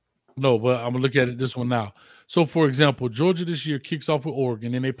 No, but I'm gonna look at it this one now. So, for example, Georgia this year kicks off with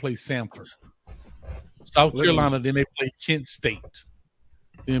Oregon, then they play Samford. South Carolina, then they play Kent State.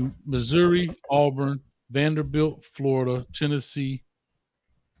 Then Missouri, Auburn, Vanderbilt, Florida, Tennessee,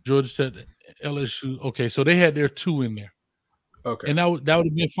 Georgia Tech, LSU. Okay, so they had their 2 in there. Okay, and that would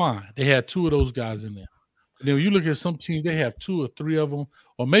have been fine. They had 2 of those guys in there. And then when you look at some teams, they have 2 or 3 of them,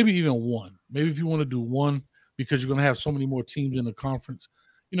 or maybe even 1. Maybe if you want to do 1, because you're going to have so many more teams in the conference.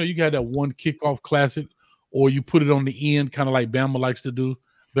 You got that 1 kickoff classic, or you put it on the end, kind of like Bama likes to do.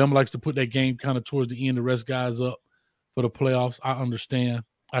 Bama likes to put that game kind of towards the end, the rest guys up for the playoffs. I understand.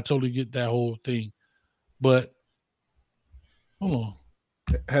 I totally get that whole thing. But hold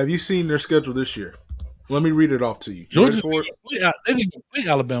on. Have you seen their schedule this year? Let me read it off to you. Georgia, they didn't even play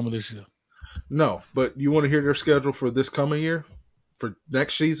Alabama this year. No, but you want to hear their schedule for this coming year? For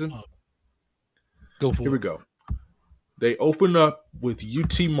next season? Go for it. Here we go. They open up with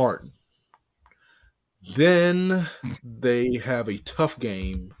UT Martin. Then they have a tough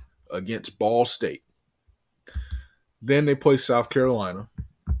game against Ball State. Then they play South Carolina.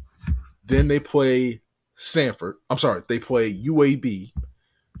 Then they play Samford. I'm sorry, they play UAB.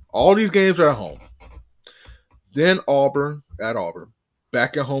 All these games are at home. Then Auburn at Auburn.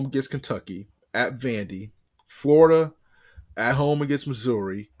 Back at home against Kentucky. At Vandy. Florida at home against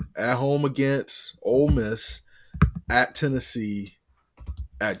Missouri. At home against Ole Miss. At Tennessee.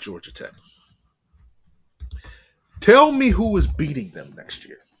 At Georgia Tech. Tell me who is beating them next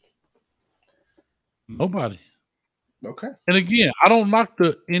year. Nobody. Okay. And again, I don't knock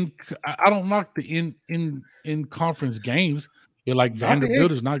the in conference games. You're like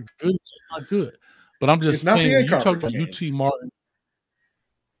Vanderbilt is not good. It's just not good. But I'm just saying, when you talk about UT Martin.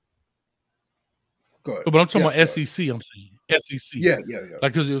 Go ahead. But I'm talking about SEC. I'm saying SEC. Yeah.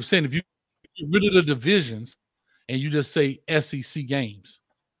 Like, because you're saying if you get rid of the divisions and you just say SEC games,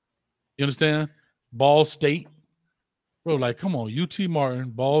 you understand? Ball State, bro. Like, come on, UT Martin,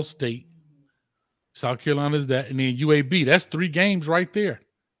 Ball State, South Carolina is that, and then UAB. That's 3 games right there.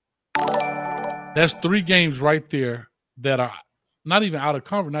 That's 3 games right there that are not even out of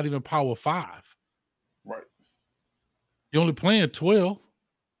conference, not even Power 5. Right. You're only playing 12.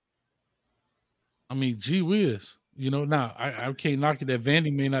 I mean, gee whiz. Now I can't knock it that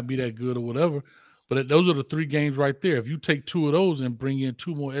Vandy may not be that good or whatever, but those are the 3 games right there. If you take 2 of those and bring in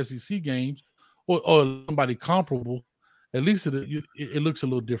 2 more SEC games or somebody comparable, at least it looks a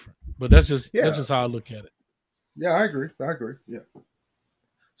little different. But that's just how I look at it. Yeah, I agree. Yeah.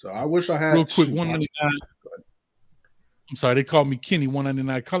 So I wish I had real quick 199. I'm sorry, they called me Kenny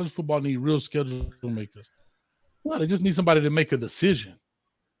 199. College football need real schedule makers. Well, they just need somebody to make a decision,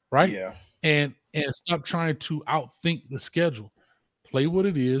 right? Yeah. And stop trying to outthink the schedule. Play what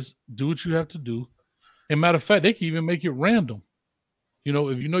it is. Do what you have to do. And matter of fact, they can even make it random.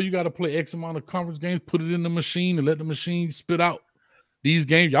 If you got to play X amount of conference games, put it in the machine and let the machine spit out these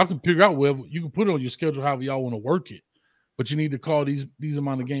games. Y'all can figure out wherever you can put it on your schedule, however y'all want to work it. But you need to call these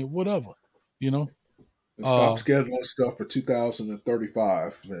amount of games, whatever. And stop scheduling stuff for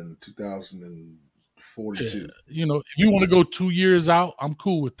 2035 and 2042. Yeah, if you want to go 2 years out, I'm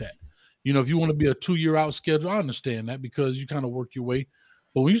cool with that. If you want to be a 2-year out schedule, I understand that because you kind of work your way.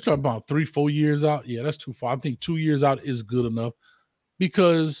 But when you start about 3-4 years out, yeah, that's too far. I think 2 years out is good enough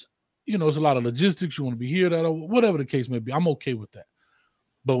because, it's a lot of logistics. You want to be here, that, or whatever the case may be. I'm okay with that.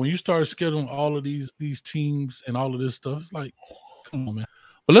 But when you start scheduling all of these teams and all of this stuff, it's like, come on, man.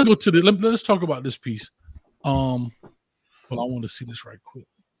 But let's go to let's talk about this piece. Well, I want to see this right quick.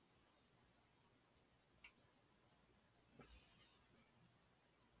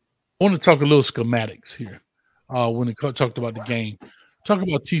 I want to talk a little schematics here. When it talked about the game, talk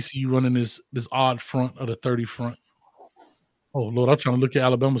about TCU running this odd front of the 30 front. Oh Lord, I'm trying to look at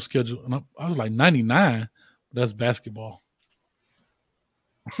Alabama's schedule, and I was like 99. That's basketball.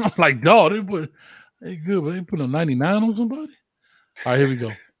 I'm like, dog, they good, but they put a 99 on somebody. All right, here we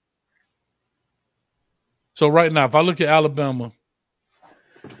go. So right now, if I look at Alabama,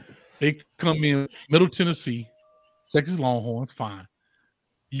 they come in Middle Tennessee, Texas Longhorns, fine.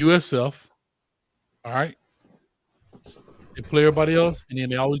 USF. All right. They play everybody else, and then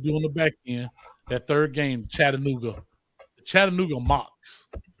they always do on the back end. That third game, Chattanooga. The Chattanooga Mocs.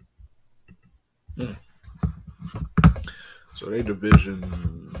 So they Division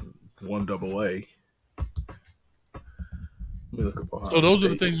 1 AA. So those are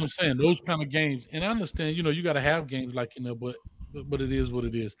the things I'm saying. Those kind of games, and I understand. You got to have games like but it is what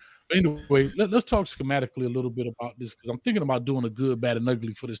it is. But anyway, let's talk schematically a little bit about this because I'm thinking about doing a good, bad, and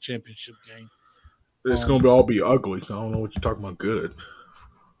ugly for this championship game. It's gonna all be ugly. I don't know what you're talking about. Good.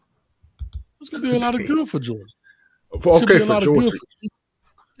 It's gonna be a lot of good for Georgia. Okay, for Georgia.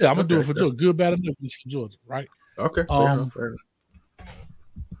 Yeah, I'm gonna do it for Georgia. Good, bad, and ugly for Georgia, right? Okay. Fair enough.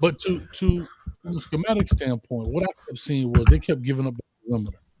 But from a schematic standpoint, what I kept seeing was they kept giving up the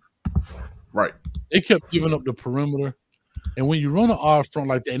perimeter. Right. They kept giving up the perimeter. And when you run an odd front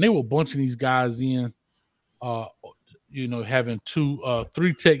like that, and they were bunching these guys in, having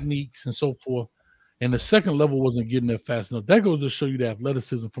 3 techniques and so forth, and the second level wasn't getting there fast enough. That goes to show you the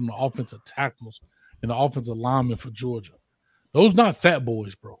athleticism from the offensive tackles and the offensive linemen for Georgia. Those not fat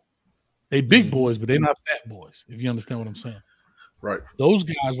boys, bro. They big boys, but they're not fat boys, if you understand what I'm saying. Right. Those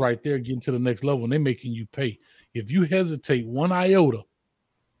guys right there getting to the next level, and they're making you pay. If you hesitate one iota,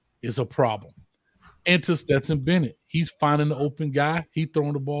 it's a problem. And to Stetson Bennett, he's finding the open guy. He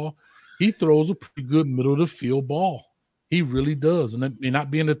throwing the ball. He throws a pretty good middle of the field ball. He really does. And not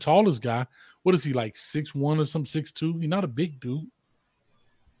being the tallest guy, what is he, like 6'1" or something, 6'2"? He's not a big dude.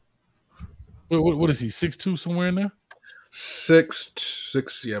 What is he, 6'2", somewhere in there?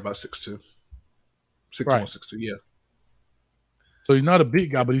 6'6", yeah, about 6'2". 6'1", right. 6'2", yeah. So he's not a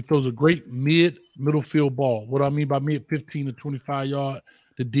big guy, but he throws a great middle field ball. What I mean by mid, 15 to 25 yard,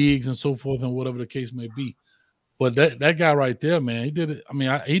 the digs and so forth, and whatever the case may be. But that guy right there, man, he did it. I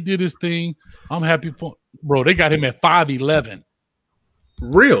mean, he did his thing. I'm happy for bro. They got him at 5'11".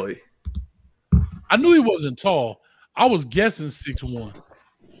 Really? I knew he wasn't tall. I was guessing 6'1",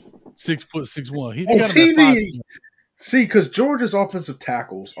 6'1". He on got TV. See, because Georgia's offensive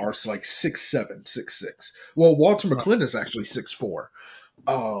tackles are like 6'7", 6'6". Well, Walter McClendon is actually 6'4".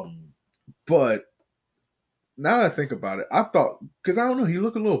 But now that I think about it, I thought, because I don't know, he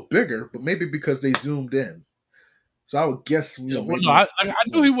looked a little bigger, but maybe because they zoomed in. So I would guess, maybe. I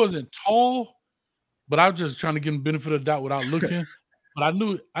knew he wasn't tall, but I was just trying to give him the benefit of the doubt without looking. But I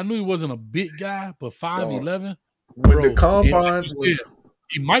knew he wasn't a big guy, but 5'11". When the combine,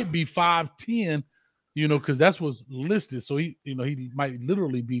 he might be 5'10", because that's what's listed. So he might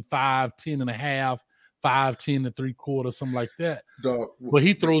literally be 5'10" and a half, 5'10" and 3/4, something like that. But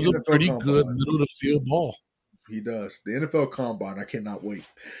he throws a pretty good middle of the field ball. He does. The NFL Combine, I cannot wait.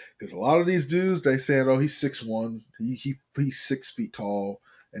 Because a lot of these dudes, they saying, oh, he's 6'1", he's 6 feet tall,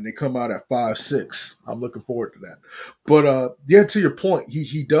 and they come out at 5'6". I'm looking forward to that. But yeah, to your point,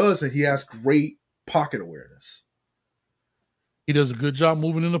 he does, and he has great pocket awareness. He does a good job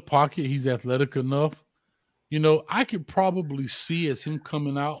moving in the pocket. He's athletic enough. I could probably see as him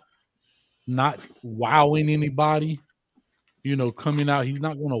coming out, not wowing anybody. Coming out, he's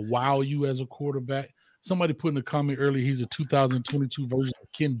not going to wow you as a quarterback. Somebody put in a comment earlier, he's a 2022 version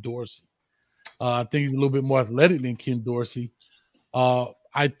of Ken Dorsey. I think he's a little bit more athletic than Ken Dorsey.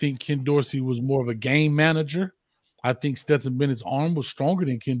 I think Ken Dorsey was more of a game manager. I think Stetson Bennett's arm was stronger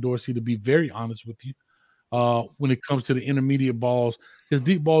than Ken Dorsey, to be very honest with you. When it comes to the intermediate balls, his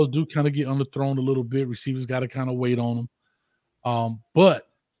deep balls do kind of get underthrown a little bit. Receivers got to kind of wait on them. But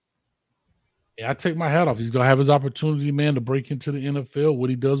yeah, I take my hat off. He's going to have his opportunity, man, to break into the NFL.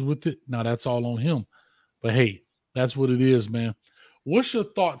 What he does with it, now that's all on him. But, hey, that's what it is, man. What's your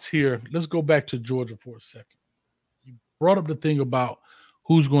thoughts here? Let's go back to Georgia for a second. You brought up the thing about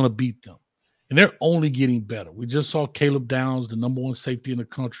who's going to beat them, and they're only getting better. We just saw Caleb Downs, the number 1 safety in the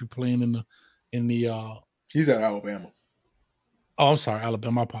country, playing in the he's at Alabama. Oh, I'm sorry,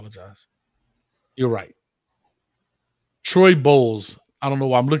 Alabama. I apologize. You're right. Troy Bowles. I don't know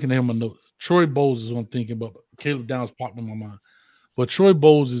why I'm looking at him in notes. Troy Bowles is what I'm thinking about. Caleb Downs popped in my mind. But Troy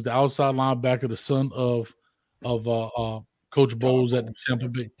Bowles is the outside linebacker, the son of Coach Bowles at the Tampa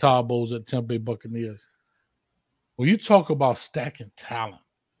Bay, Todd Bowles at the Tampa Bay Buccaneers. When you talk about stacking talent,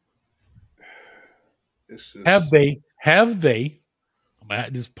 have they,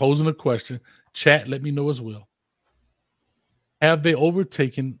 I'm just posing a question, chat, let me know as well. Have they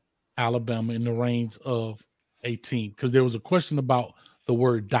overtaken Alabama in the reins of a team? Because there was a question about the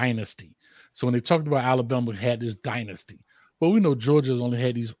word dynasty. So when they talked about Alabama had this dynasty, well, we know Georgia's only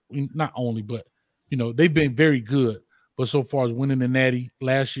had these, not only, but, they've been very good. But so far as winning the Natty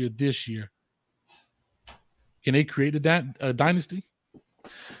last year, this year, can they create a dynasty?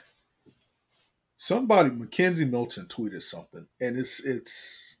 Somebody, Mackenzie Milton, tweeted something, and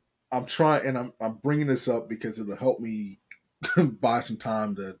I'm trying, and I'm bringing this up because it'll help me buy some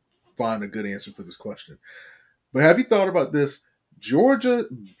time to find a good answer for this question. But have you thought about this? Georgia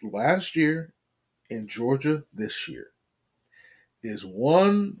last year and Georgia this year is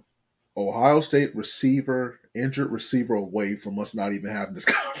one Ohio State injured receiver away from us not even having this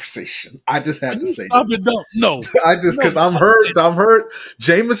conversation. I just had to say that. No. Because I'm hurt.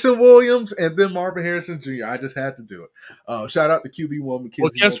 Jamison Williams and then Marvin Harrison Jr. I just had to do it. Shout out to QB1 McKenzie.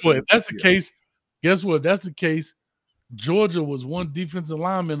 Well, guess what? If that's the case, that's the case. Georgia was one defensive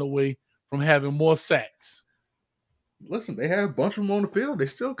lineman away from having more sacks. Listen, they had a bunch of them on the field. They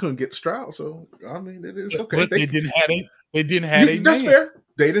still couldn't get Stroud. So I mean, it's okay. But they didn't have a that's man. fair.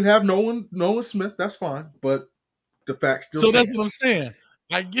 They didn't have Nolan Smith. That's fine. But the fact still stands. That's what I'm saying.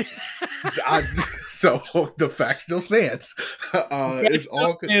 I get. So the fact still stands. It's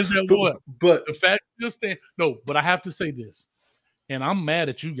all good. But the fact still stands. No, but I have to say this, and I'm mad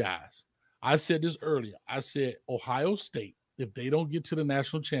at you guys. I said this earlier. I said Ohio State, if they don't get to the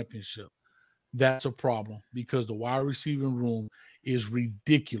national championship, that's a problem because the wide receiving room is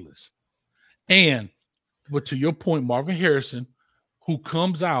ridiculous. But to your point, Marvin Harrison, who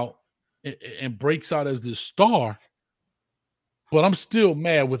comes out and breaks out as this star, but I'm still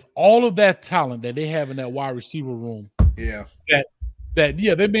mad with all of that talent that they have in that wide receiver room. Yeah. That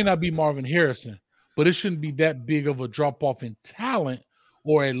they may not be Marvin Harrison, but it shouldn't be that big of a drop-off in talent,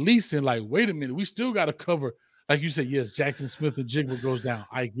 or at least in like, wait a minute, we still got to cover. Like you said, yes, Jackson Smith and Jigba goes down.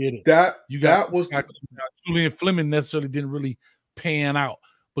 I get it. Julian Fleming necessarily didn't really pan out.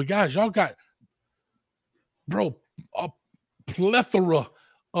 But guys, y'all got, a plethora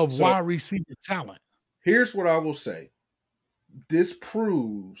of wide receiver talent. Here's what I will say. This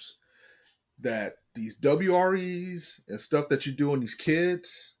proves that these WREs and stuff that you do on these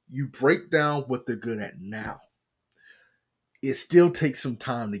kids, you break down what they're good at now. It still takes some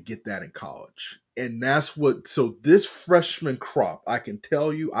time to get that in college. And that's so this freshman crop, I can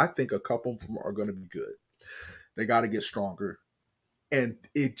tell you, I think a couple of them are going to be good. They got to get stronger. And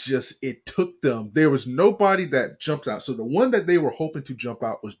it took them. There was nobody that jumped out. So the one that they were hoping to jump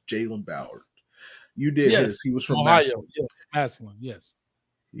out was Jalen Ballard. You did his. He was from Ohio. Massillon, yes.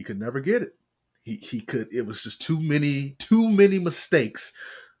 He could never get it. He could. It was just too many mistakes.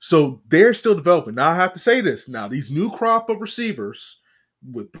 So they're still developing. Now I have to say this. Now these new crop of receivers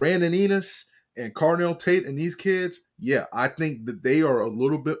with Brandon Enos and Carnell Tate and these kids, yeah, I think that they are a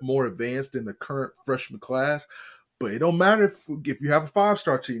little bit more advanced in the current freshman class. But it don't matter if you have a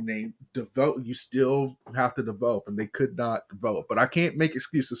 5-star to your name, develop. You still have to develop, and they could not develop. But I can't make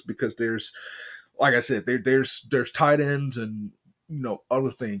excuses because there's, like I said, there's tight ends and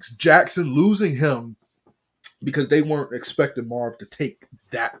other things. Jackson losing him because they weren't expecting Marv to take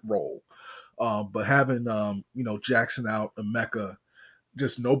that role, but having Jackson out and Mecca,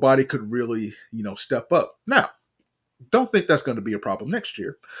 just nobody could really step up. Now, don't think that's going to be a problem next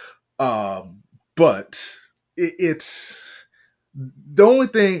year, but. It's the only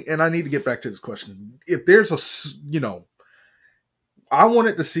thing, and I need to get back to this question. If there's I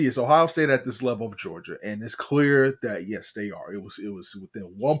wanted to see is Ohio State at this level of Georgia, and it's clear that yes, they are. It was within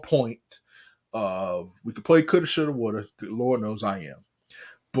 1 point of we could play coulda, shoulda, woulda. Lord knows I am,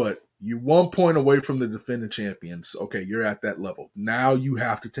 but you're 1 point away from the defending champions. Okay, you're at that level. Now you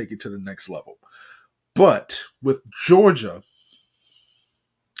have to take it to the next level. But with Georgia.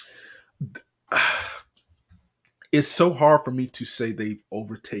 It's so hard for me to say they've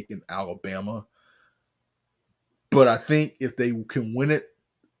overtaken Alabama, but I think if they can win it,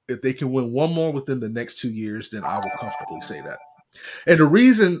 if they can win one more within the next 2 years, then I will comfortably say that. And the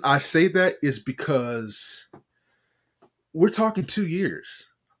reason I say that is because we're talking 2 years.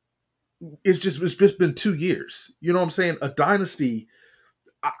 It's just been 2 years. You know what I'm saying? A dynasty,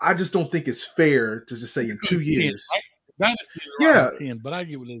 I just don't think it's fair to just say in 2 years. Dynasty, but I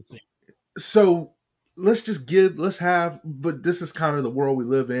get what they're saying. So. But this is kind of the world we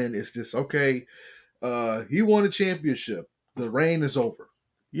live in. It's just, okay, he won a championship. The reign is over.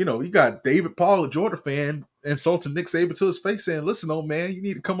 You got David Paul, a Georgia fan, insulting Nick Saban to his face saying, listen, old man, you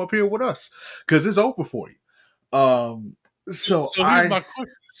need to come up here with us because it's over for you. So here's my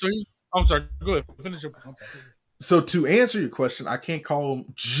question. I'm sorry, go ahead. Finish your point. So to answer your question, I can't call him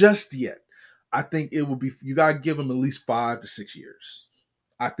just yet. I think it will be, you got to give him at least 5 to 6 years.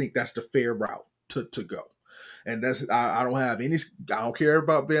 I think that's the fair route to go. And that's, I don't care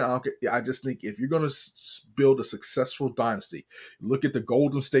about Ben. I just think if you're going to build a successful dynasty, look at the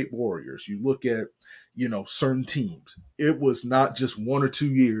Golden State Warriors, you look at, certain teams, it was not just 1 or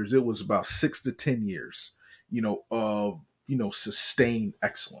 2 years. It was about 6 to 10 years, of, sustained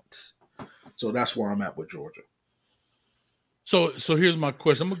excellence. So that's where I'm at with Georgia. So here's my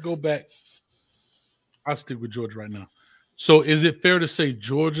question. I'm gonna go back. I'll stick with Georgia right now. So is it fair to say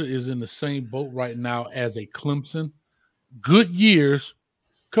Georgia is in the same boat right now as a Clemson? Good years,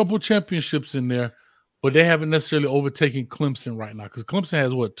 couple championships in there, but they haven't necessarily overtaken Clemson right now because Clemson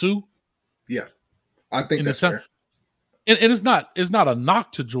has what, 2? Yeah, I think that's fair. And it's not a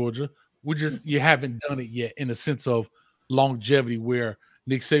knock to Georgia. You haven't done it yet in the sense of longevity where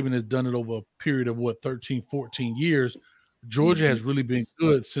Nick Saban has done it over a period of 13, 14 years. Georgia has really been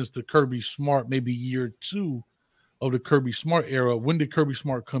good since the Kirby Smart, maybe year 2 of the Kirby Smart era. When did Kirby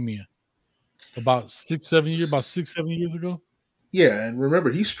Smart come in? About 6-7 years ago? Yeah, and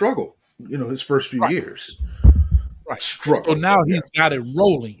remember, he struggled, his first few years. Right. Struggled. So now he's got it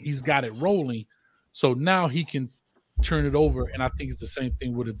rolling. So now he can turn it over, and I think it's the same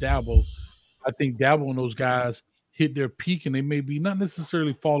thing with a Dabo. I think Dabo and those guys hit their peak, and they may be not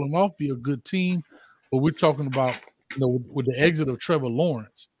necessarily falling off, be a good team, but we're talking about, with the exit of Trevor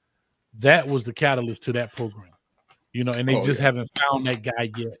Lawrence, that was the catalyst to that program, and they haven't found that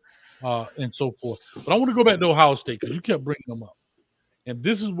guy yet, and so forth. But I want to go back to Ohio State because you kept bringing them up, and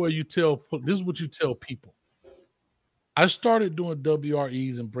this is what you tell people. I started doing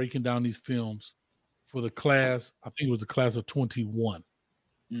WREs and breaking down these films for the class. I think it was the class of 21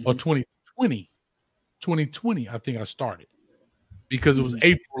 or 2020. 2020, I think I started because it was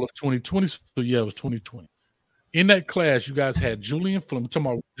April of 2020. So yeah, it was 2020. In that class, you guys had Julian Fleming, talking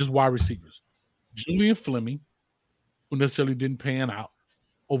about just wide receivers. Julian Fleming, who necessarily didn't pan out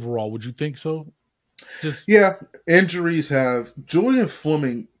overall. Would you think so? Injuries have. Julian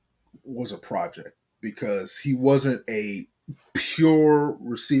Fleming was a project because he wasn't a pure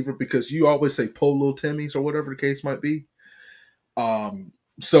receiver, because you always say Polo Timmys or whatever the case might be.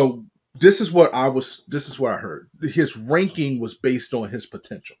 So this is what I heard. His ranking was based on his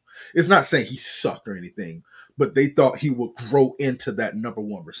potential. It's not saying he sucked or anything, but they thought he would grow into that number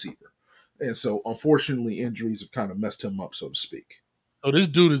 1 receiver. And so unfortunately injuries have kind of messed him up, so to speak. So this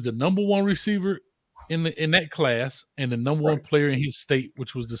dude is the number 1 receiver in that class and the number 1 player in his state,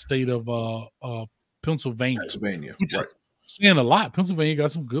 which was the state of Pennsylvania. Which is saying a lot. Pennsylvania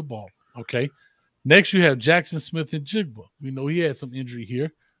got some good ball. Okay. Next you have Jackson Smith and Jigba. We know he had some injury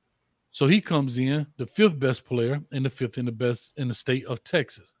here. So he comes in, the 5th best player and the 5th in the best in the state of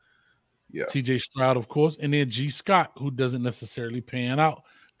Texas. Yeah. CJ Stroud, of course, and then G. Scott, who doesn't necessarily pan out,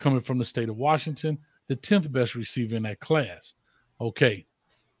 coming from the state of Washington, the 10th best receiver in that class. Okay.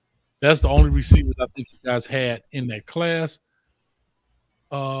 That's the only receivers I think you guys had in that class.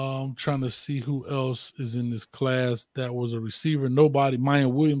 I'm trying to see who else is in this class that was a receiver. Nobody.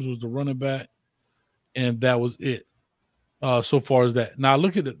 Mayan Williams was the running back, and that was it. So far as that. Now,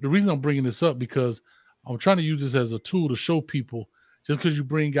 look at the reason I'm bringing this up, because I'm trying to use this as a tool to show people, just because you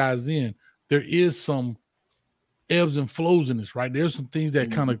bring guys in, there is some ebbs and flows in this, right? There's some things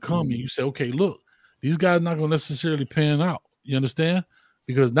that kind of come and you say, okay, look, these guys not going to necessarily pan out. You understand?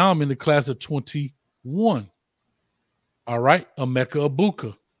 Because now I'm in the class of 21. All right. Emeka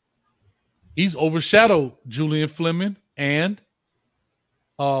Ibuka. He's overshadowed Julian Fleming and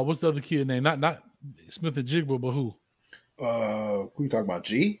what's the other kid name? Not Smith and Jigba, but who? Who you talking about?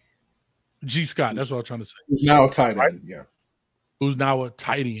 G Scott. That's what I'm trying to say. Who's now a tight end, right? Yeah. Who's now a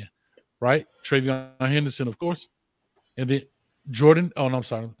tight end, right? Travion Henderson, of course. And then Jordan. Oh, no, I'm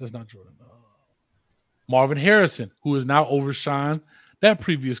sorry. That's not Jordan. Marvin Harrison, who is now overshined that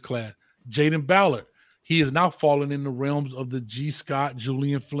previous class. Jaden Ballard. He is now falling in the realms of the G. Scott,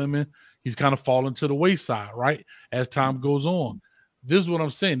 Julian Fleming. He's kind of falling to the wayside, right? As time goes on. This is what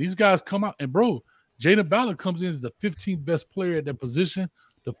I'm saying. These guys come out, and bro, Jaden Ballard comes in as the 15th best player at that position,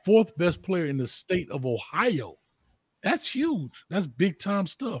 the 4th best player in the state of Ohio. That's huge. That's big time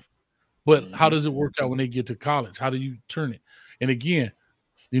stuff. But how does it work out when they get to college? How do you turn it? And again,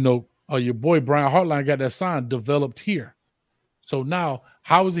 your boy Brian Hartline got that sign developed here. So now,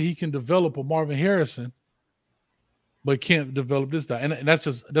 how is it he can develop a Marvin Harrison, but can't develop this guy? And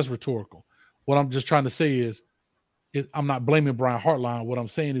that's rhetorical. What I'm just trying to say is I'm not blaming Brian Hartline. What I'm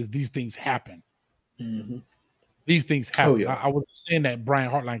saying is these things happen. Mm-hmm. These things happen. Oh, yeah. I wasn't saying that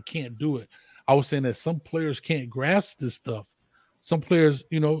Brian Hartline can't do it. I was saying that some players can't grasp this stuff. Some players,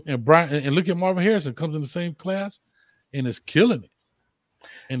 and Brian, and look at Marvin Harrison, comes in the same class and is killing it.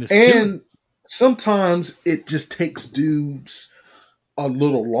 And sometimes it just takes dudes a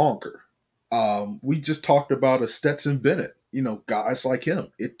little longer. We just talked about a Stetson Bennett, guys like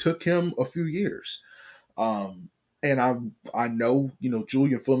him. It took him a few years. And I know,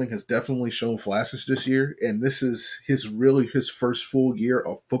 Julian Fleming has definitely shown flashes this year, and this is his first full year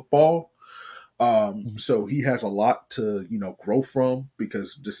of football. So he has a lot to, grow from,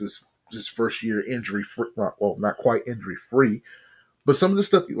 because this is his first year injury free. Well, not quite injury free, but some of the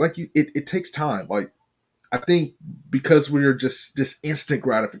stuff it takes time. Like I think because we're just this instant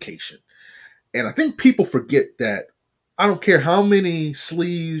gratification, and I think people forget that. I don't care how many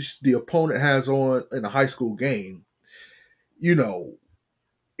sleeves the opponent has on in a high school game.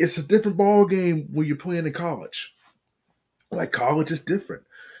 It's a different ball game when you're playing in college. Like college is different.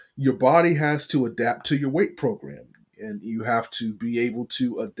 Your body has to adapt to your weight program, and you have to be able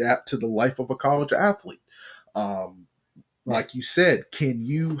to adapt to the life of a college athlete. Like you said,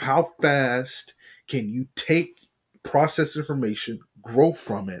 how fast can you process information, grow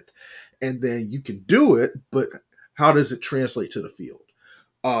from it, and then you can do it, but how does it translate to the field?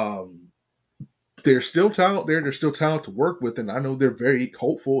 There's still talent there. There's still talent to work with, and I know they're very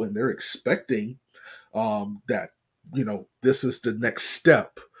hopeful and they're expecting that this is the next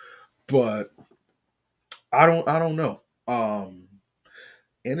step. But I don't know.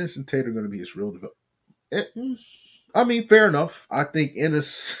 Ennis and Tate are going to be his real development. I mean, fair enough. I think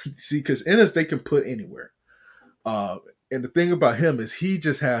Ennis, because Ennis they can put anywhere. And the thing about him is he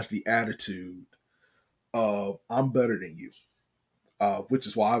just has the attitude of I'm better than you. Which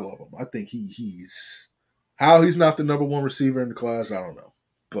is why I love him. I think he's not the number one receiver in the class, I don't know.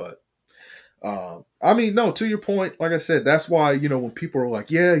 But I mean, no, to your point, like I said, that's why, when people are like,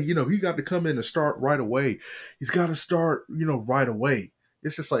 yeah, he got to come in and start right away. He's got to start, right away.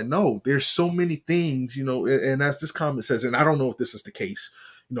 It's just like, no, there's so many things, and as this comment says, and I don't know if this is the case,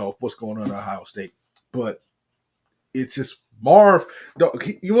 of what's going on at Ohio State, but it's just Marv.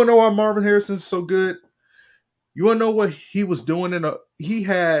 You want to know why Marvin Harrison's so good? You want to know what he was doing? He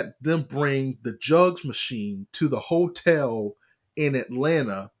had them bring the jugs machine to the hotel in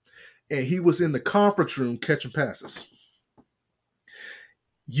Atlanta, and he was in the conference room catching passes.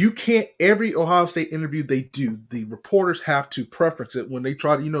 You can't, every Ohio State interview they do, the reporters have to preference it when they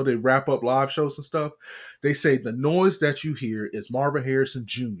try to, they wrap up live shows and stuff. They say the noise that you hear is Marvin Harrison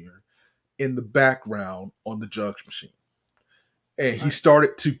Jr. in the background on the jugs machine. And he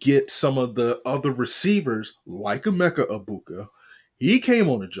started to get some of the other receivers, like Emeka Egbuka. He came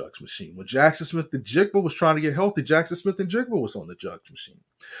on the jugs machine. When Jackson Smith-Njigba was trying to get healthy, Jackson Smith-Njigba was on the jugs machine.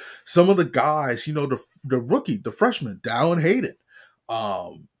 Some of the guys, the rookie, the freshman, Dallin Hayden,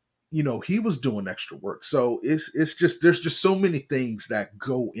 he was doing extra work. So it's just, there's just so many things that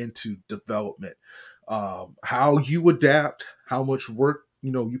go into development. How you adapt, how much work,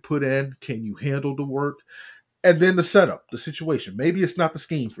 you put in, can you handle the work? And then the setup, the situation. Maybe it's not the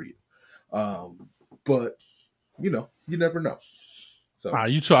scheme for you. But, you never know. So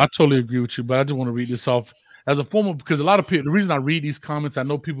I totally agree with you, but I just want to read this off as a former, because a lot of people, the reason I read these comments, I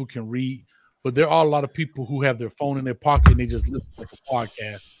know people can read, but there are a lot of people who have their phone in their pocket and they just listen to the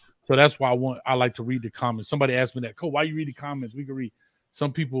podcast. So that's why I like to read the comments. Somebody asked me that, Coach, why you read the comments? We can read.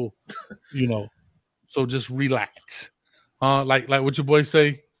 Some people, so just relax. Like what your boys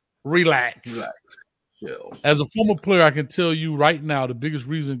say, relax. Chill. As a former player, I can tell you right now, the biggest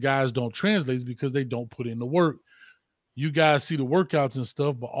reason guys don't translate is because they don't put in the work. You guys see the workouts and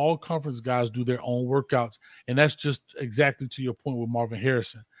stuff, but all conference guys do their own workouts. And that's just exactly to your point with Marvin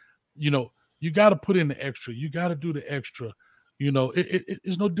Harrison. You got to put in the extra. You got to do the extra.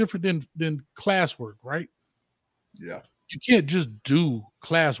 It's no different than classwork, right? Yeah. You can't just do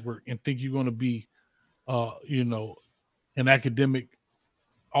classwork and think you're going to be, an academic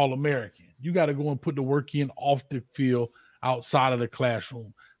All-American. You got to go and put the work in off the field, outside of the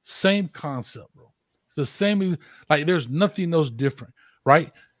classroom. Same concept, bro. It's the same. Like there's nothing else different,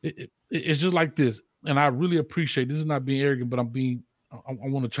 right? It's just like this. And I really appreciate, this is not being arrogant, but I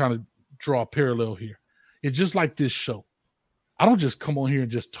want to try to draw a parallel here. It's just like this show. I don't just come on here and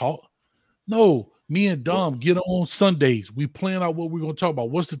just talk. No, me and Dom get on Sundays. We plan out what we're going to talk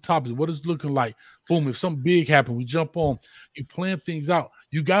about. What's the topic? What is it looking like? Boom. If something big happens, we jump on. You plan things out.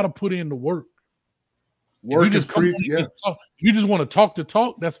 You got to put in the work. If you just you just want to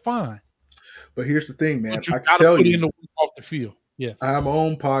talk, that's fine. But here's the thing, man. I can tell you, in the work off the field. Yes, I have my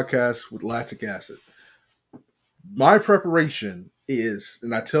own podcast with lactic acid. My preparation is,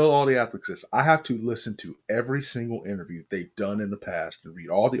 and I tell all the athletes this, I have to listen to every single interview they've done in the past and read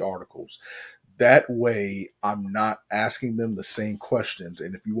all the articles. That way, I'm not asking them the same questions.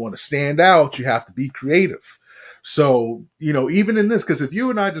 And if you want to stand out, you have to be creative. So, even in this, because if you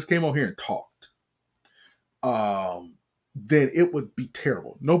and I just came on here and talked, then it would be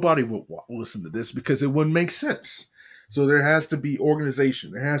terrible. Nobody would listen to this because it wouldn't make sense. So there has to be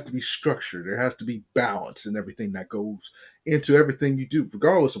organization. There has to be structure. There has to be balance and everything that goes into everything you do,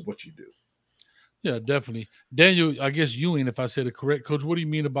 regardless of what you do. Yeah, definitely. Daniel, I guess Ewing, if I said it correct, Coach, what do you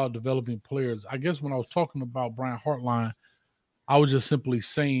mean about developing players? I guess when I was talking about Brian Hartline, I was just simply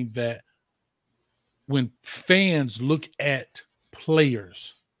saying that when fans look at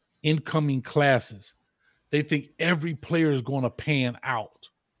players, incoming classes, they think every player is going to pan out.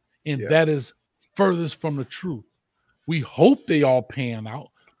 And that is furthest from the truth. We hope they all pan out,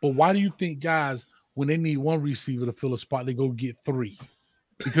 but why do you think guys, when they need one receiver to fill a spot, they go get 3?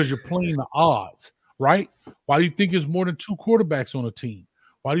 Because you're playing the odds, right? Why do you think it's more than 2 quarterbacks on a team?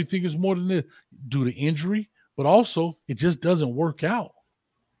 Why do you think it's more than this? Due to injury, but also it just doesn't work out.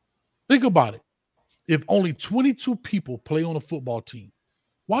 Think about it. If only 22 people play on a football team,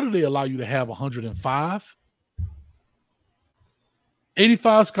 why do they allow you to have 105?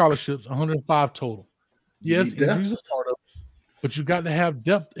 85 scholarships, 105 total. Yes, injuries are part of it, but you got to have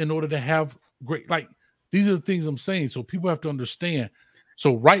depth in order to have great. Like, these are the things I'm saying. So people have to understand.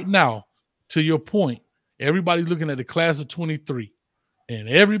 So right now, to your point, everybody's looking at the class of 23, and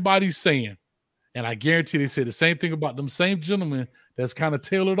everybody's saying, and I guarantee they say the same thing about them same gentlemen that's kind of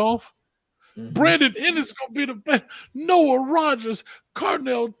tailored off. Brandon Ennis going to be the best. Noah Rogers,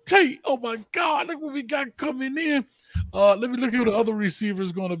 Carnell Tate. Oh, my God. Look what we got coming in. Let me look at who the other receiver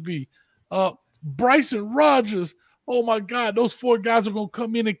is going to be. Bryson Rogers. Oh, my God. Those 4 guys are going to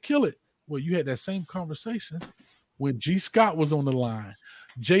come in and kill it. Well, you had that same conversation when G. Scott was on the line.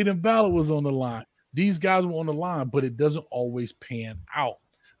 Jaden Ballard was on the line. These guys were on the line, but it doesn't always pan out.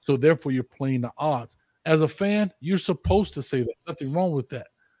 So, therefore, you're playing the odds. As a fan, you're supposed to say that. Nothing wrong with that.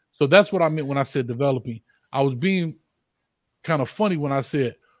 So that's what I meant when I said developing. I was being kind of funny when I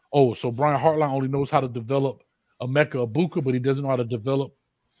said, oh, so Brian Hartline only knows how to develop Emeka Ibuka, but he doesn't know how to develop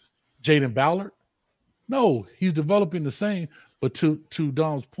Jaden Ballard. No, he's developing the same. But to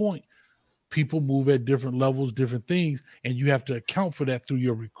Dom's point, people move at different levels, different things, and you have to account for that through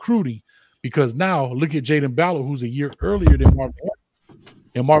your recruiting. Because now look at Jaden Ballard, who's a year earlier than Marvin Harrison.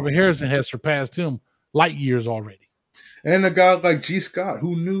 And Marvin Harrison has surpassed him light years already. And a guy like G. Scott,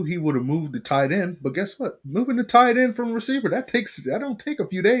 who knew he would have moved the tight end, but guess what? Moving the tight end from receiver, that don't take a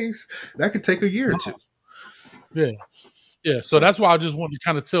few days. That could take a year or 2. Yeah. So that's why I just wanted to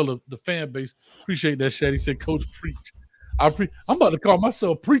kind of tell the fan base. Appreciate that, Shad. He said, "Coach, preach." I'm about to call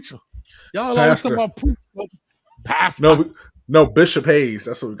myself preacher. Y'all always talking about preacher. Pastor. No, Bishop Hayes.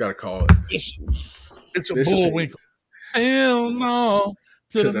 That's what we got to call it. Bishop Bullwinkle. Hell no.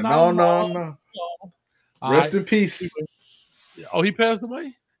 To the no. Rest in peace. Oh, he passed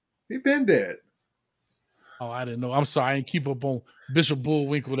away? He been dead. Oh, I didn't know. I'm sorry. I didn't keep up on Bishop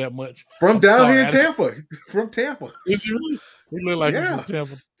Bullwinkle that much. From down here in Tampa. From Tampa. Did you really? He looked like he was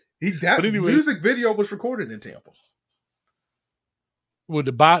from Tampa. Music video was recorded in Tampa. With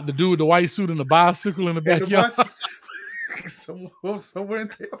the dude with the white suit and the bicycle in the backyard. Somewhere in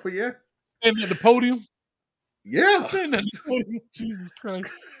Tampa, yeah. Standing at the podium? Yeah. Standing at the podium. Jesus Christ.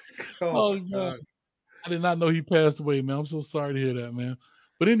 Oh, God. I did not know he passed away, man. I'm so sorry to hear that, man.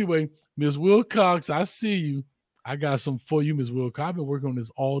 But anyway, Ms. Wilcox, I see you. I got something for you, Ms. Wilcox. I've been working on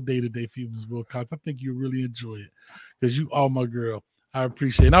this all day today for you, Ms. Wilcox. I think you really enjoy it because you are my girl. I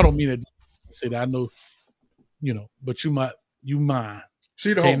appreciate it. And I don't mean that to say that. I know, but you mine.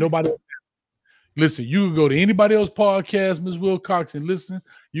 She the Ain't homie. nobody else. Listen, you can go to anybody else's podcast, Ms. Wilcox, and listen.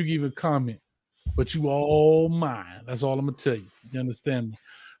 You can even comment. But you all mine. That's all I'm going to tell you. You understand me?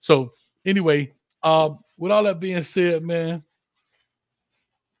 So, anyway, with all that being said, man,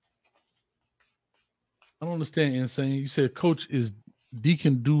 I don't understand, Insane. You said Coach is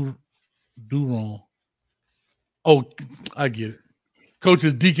Deacon do wrong. Oh, I get it. Coach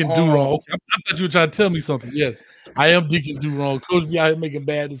is Deacon do wrong. Okay. I thought you were trying to tell me something. Yes, I am Deacon do wrong. Coach be out here making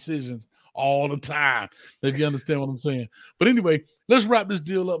bad decisions all the time, if you understand what I'm saying. But anyway, let's wrap this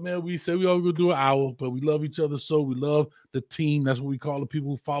deal up, man. We said we all going to do an hour, but we love each other so. We love the team. That's what we call the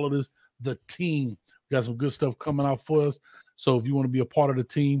people who follow this, the team. We got some good stuff coming out for us. So if you want to be a part of the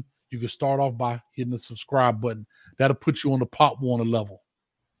team, you can start off by hitting the subscribe button. That'll put you on the Pop Warner level.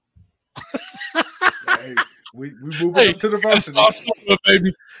 Hey, we move up to the varsity.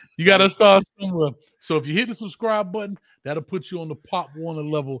 Baby. You got to start somewhere. So if you hit the subscribe button, that'll put you on the Pop Warner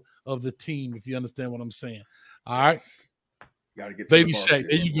level of the team, if you understand what I'm saying. All right. Got to get to Baby Shaq.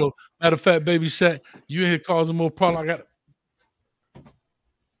 There you go. Matter of fact, Baby Shaq, you in here causing more problem.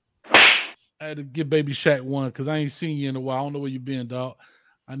 I had to give Baby Shaq one because I ain't seen you in a while. I don't know where you been, dog.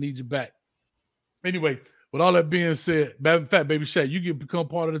 I need you back. Anyway, with all that being said, in fact, Baby Shaq, you can become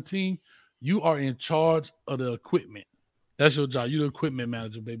part of the team. You are in charge of the equipment. That's your job. You're the equipment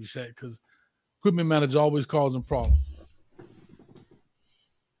manager, Baby Shaq, because equipment manager always causing problems.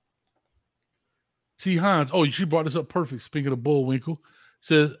 T. Hines. Oh, she brought this up perfect. Speaking of Bullwinkle.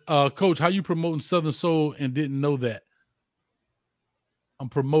 Says, Coach, how you promoting Southern Soul and didn't know that? I'm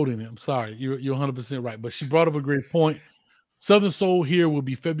promoting it. I'm sorry. You're 100% right. But she brought up a great point. Southern Soul here will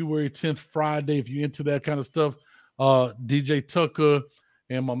be February 10th, Friday. If you're into that kind of stuff, DJ Tucker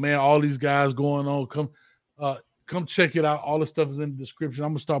and my man, all these guys going on, come check it out. All the stuff is in the description.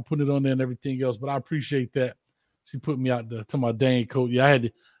 I'm gonna start putting it on there and everything else. But I appreciate that. She put me out there to my dang coach. Yeah, I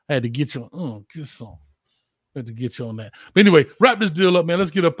had to get you on. Get some. I had to get you on that. But anyway, wrap this deal up, man.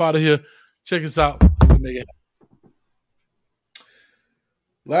 Let's get up out of here. Check us out.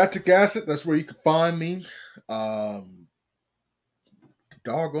 Lactic acid, that's where you can find me.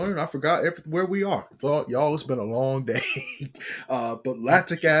 Doggone it, I forgot where we are. Well, y'all, it's been a long day. But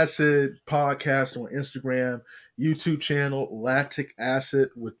Lactic Acid podcast on Instagram, YouTube channel, Lactic Acid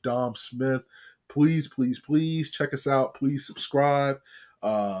with Dom Smith. Please, please, please check us out. Please subscribe.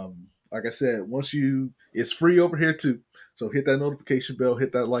 Like I said, it's free over here too. So hit that notification bell,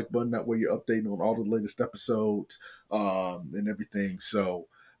 hit that like button. That way you're updating on all the latest episodes and everything. So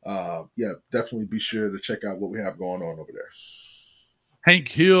yeah, definitely be sure to check out what we have going on over there. Hank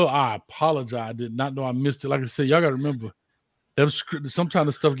Hill, I apologize. I did not know I missed it. Like I said, y'all got to remember, sometimes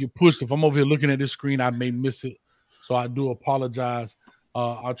the stuff get pushed. If I'm over here looking at this screen, I may miss it. So I do apologize.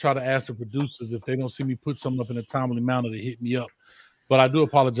 I'll try to ask the producers if they don't see me put something up in a timely manner to hit me up. But I do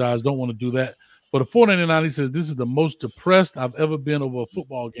apologize. Don't want to do that. But a 499, he says, this is the most depressed I've ever been over a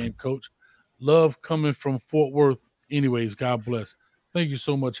football game, Coach. Love coming from Fort Worth. Anyways, God bless. Thank you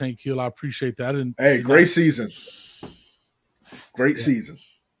so much, Hank Hill. I appreciate that. Great season. Great season.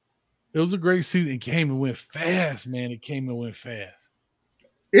 It was a great season. It came and went fast, man. It came and went fast.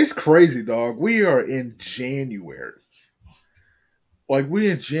 It's crazy, dog. We are in January. Like,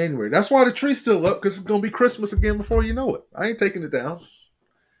 we're in January. That's why the tree's still up, because it's going to be Christmas again before you know it. I ain't taking it down.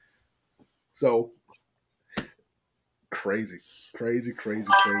 So, crazy. We're in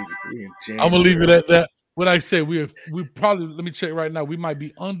January. I'm going to leave it at that. What I say, we probably, let me check right now. We might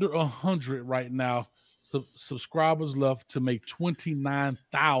be under 100 right now. Subscribers left to make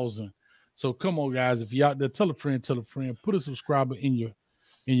 29,000. So come on, guys. If you're out there, tell a friend, put a subscriber in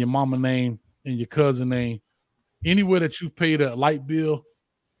your mama name, in your cousin name. Anywhere that you've paid a light bill,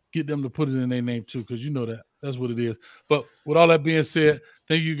 get them to put it in their name too, because you know that's what it is. But with all that being said,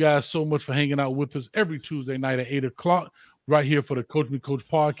 thank you guys so much for hanging out with us every Tuesday night at 8 o'clock right here for the Coach Me Coach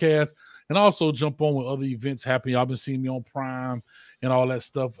podcast. And also jump on with other events happening. Y'all been seeing me on Prime and all that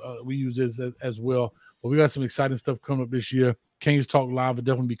stuff. We use this as well. But we got some exciting stuff coming up this year. Canes Talk Live will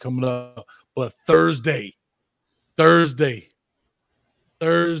definitely be coming up. But Thursday. You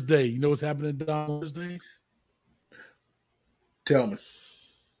know what's happening on Thursday? Tell me.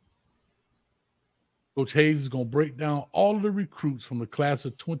 Coach Hayes is going to break down all of the recruits from the class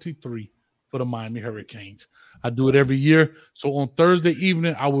of 23 for the Miami Hurricanes. I do it every year. So on Thursday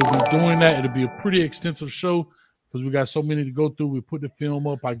evening, I will be doing that. It'll be a pretty extensive show because we got so many to go through. We put the film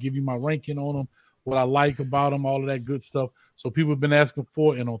up. I give you my ranking on them, what I like about them, all of that good stuff. So people have been asking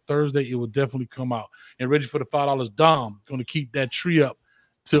for it, and on Thursday, it will definitely come out. And ready for the $5, Dom, going to keep that tree up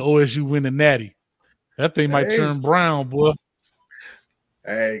till OSU win the Natty. That thing might turn brown, boy.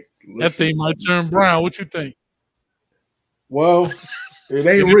 Hey, listen. That thing might turn brown. What you think? Well, it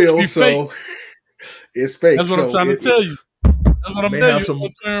ain't real, so it's fake. That's what I'm trying to tell you. That's what I'm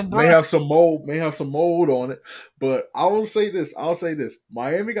telling you. May have some mold on it. But I will say this.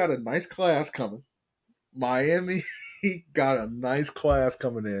 Miami got a nice class coming.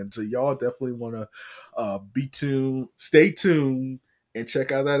 So y'all definitely want to stay tuned, and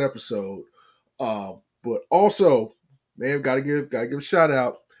check out that episode. But also, man, gotta give a shout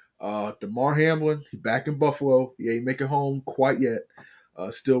out. DeMar Hamlin, he back in Buffalo. He ain't making home quite yet.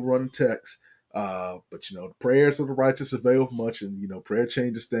 Still running techs. But the prayers of the righteous avail much, and prayer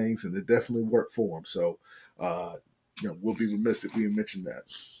changes things, and it definitely worked for him. So we'll be remiss if we mention that.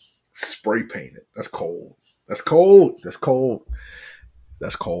 Spray painted. That's cold. That is cold.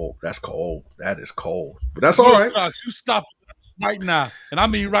 But that's all right. You stop right now. And I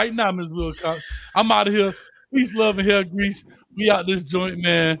mean right now, Ms. Wilcox. I'm out of here. Peace, love, and hair grease. We out this joint,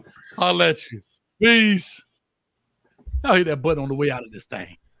 man. I'll let you. Peace. I'll hit that button on the way out of this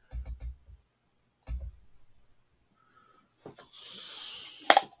thing.